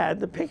they had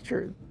the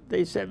picture.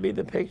 They sent me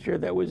the picture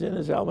that was in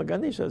the Zelma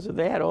Gundy show, so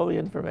they had all the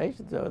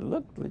information, so it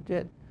looked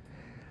legit.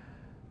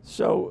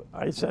 So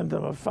I sent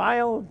them a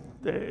file.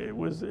 It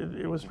was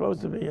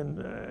supposed to be in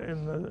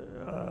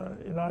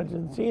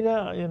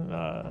Argentina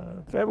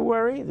in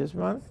February this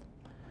month.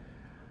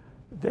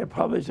 They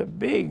published a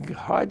big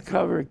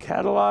hardcover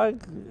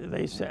catalog.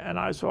 They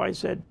said, so I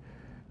said,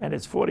 and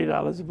it's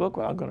 $40 a book.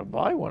 Well, I'm going to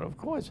buy one, of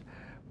course.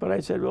 But I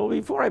said, well,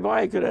 before I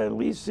buy it, could I at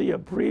least see a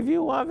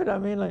preview of it? I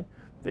mean, like,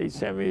 they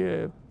sent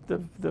me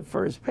the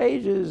first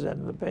pages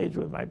and the page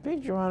with my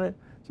picture on it.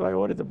 So I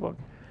ordered the book.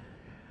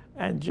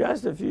 And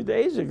just a few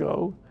days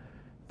ago,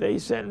 they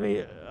sent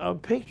me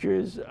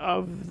pictures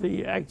of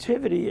the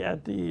activity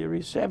at the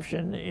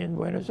reception in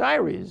Buenos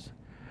Aires,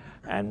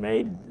 and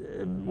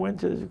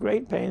went to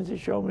great pains to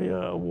show me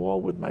a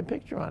wall with my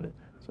picture on it.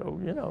 So,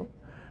 you know,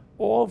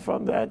 all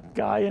from that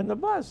guy in the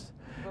bus.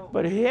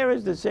 But here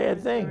is the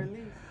sad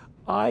thing.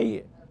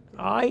 I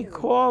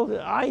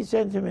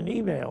sent him an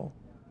email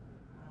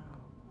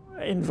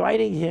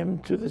inviting him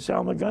to the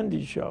Selma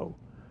Gundy show,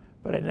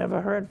 but I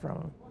never heard from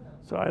him,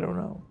 so I don't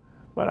know.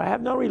 But I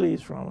have no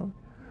release from him.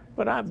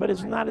 But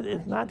it's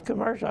not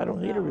commercial. I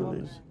don't need a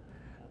release.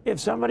 If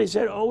somebody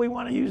said, "Oh, we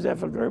want to use that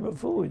for Gerber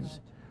Foods,"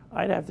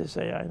 I'd have to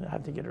say I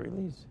have to get a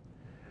release.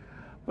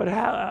 But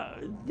how,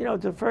 you know,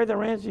 to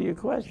further answer your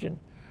question,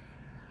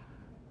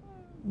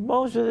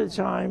 most of the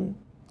time,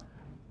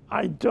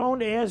 I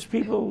don't ask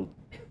people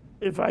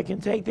if I can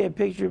take their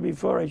picture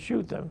before I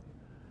shoot them,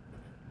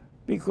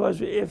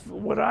 because if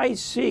what I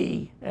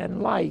see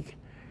and like,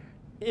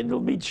 it'll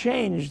be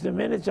changed the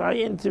minute I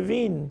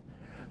intervene,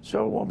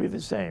 so it won't be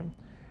the same.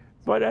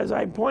 But as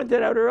I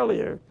pointed out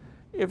earlier,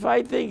 if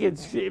I think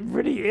it's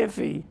pretty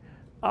iffy,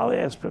 I'll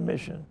ask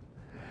permission.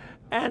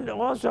 And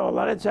also, a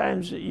lot of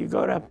times you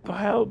go to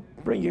help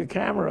bring your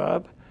camera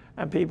up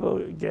and people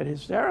get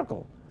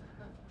hysterical.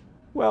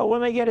 Well,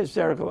 when they get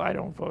hysterical, I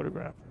don't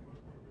photograph,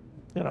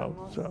 you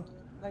know, so.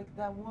 Like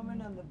that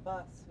woman on the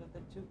bus with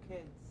the 2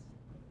 kids.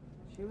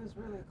 She was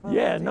really close.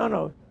 Yeah,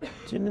 no,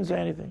 she didn't say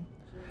anything.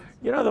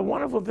 You know, the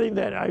wonderful thing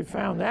that I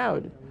found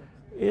out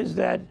is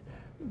that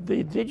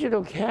the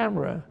digital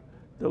camera,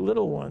 the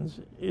little ones,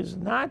 is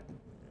not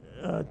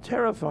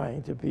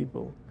terrifying to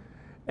people.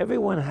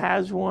 Everyone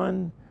has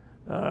one,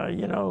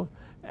 you know,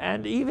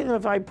 and even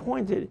if I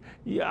point it,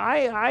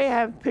 I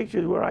have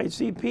pictures where I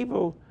see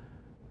people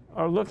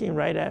are looking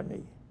right at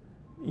me,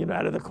 you know,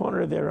 out of the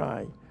corner of their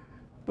eye,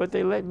 but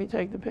they let me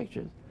take the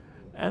pictures.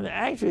 And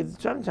actually,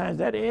 sometimes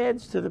that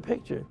adds to the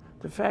picture,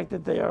 the fact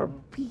that they are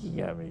peeking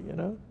at me, you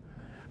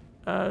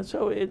know.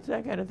 So it's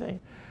that kind of thing.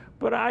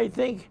 But I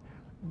think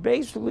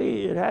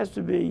basically it has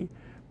to be,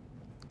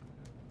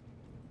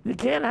 you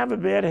can't have a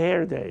bad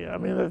hair day. I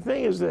mean, the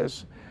thing is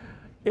this,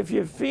 if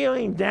you're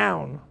feeling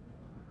down,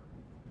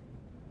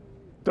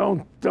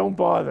 don't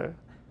bother.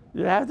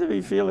 You have to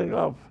be feeling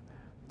up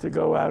to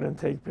go out and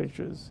take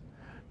pictures.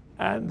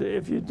 And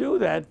if you do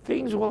that,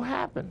 things will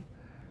happen.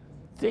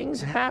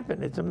 Things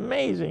happen. It's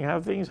amazing how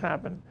things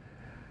happen.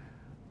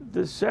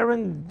 The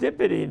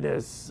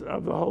serendipityness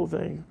of the whole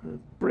thing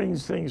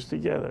brings things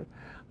together.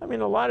 I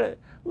mean,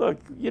 look,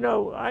 you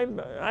know,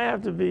 I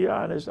have to be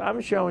honest, I'm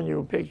showing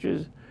you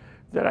pictures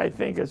that I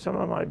think are some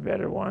of my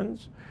better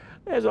ones.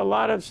 There's a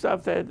lot of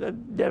stuff that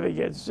never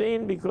gets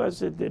seen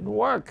because it didn't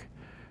work.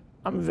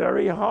 I'm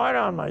very hard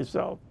on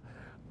myself.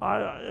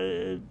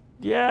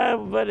 Yeah,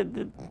 but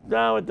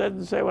no, it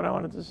doesn't say what I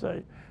wanted to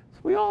say.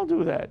 We all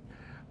do that.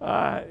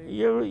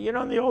 You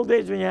know, in the old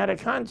days when you had a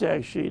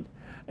contact sheet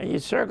and you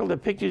circled the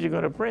pictures you're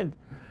going to print,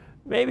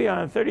 maybe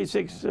on a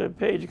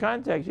 36-page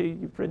contact sheet,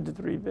 you printed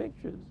 3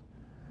 pictures.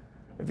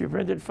 If you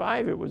printed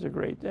 5, it was a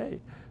great day.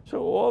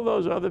 So all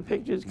those other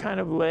pictures kind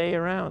of lay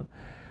around.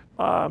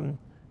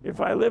 If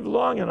I live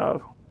long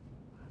enough,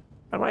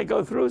 I might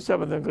go through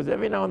some of them, because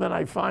every now and then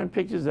I find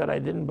pictures that I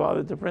didn't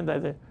bother to print. I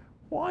think,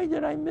 why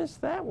did I miss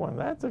that one?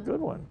 That's a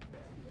good one.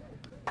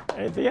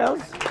 Anything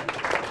else?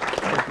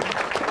 Thank you.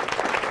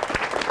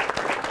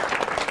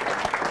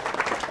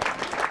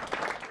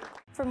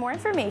 For more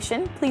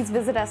information, please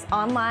visit us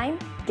online,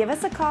 give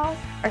us a call,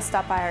 or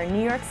stop by our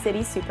New York City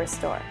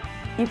Superstore.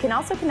 You can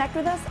also connect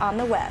with us on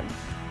the web.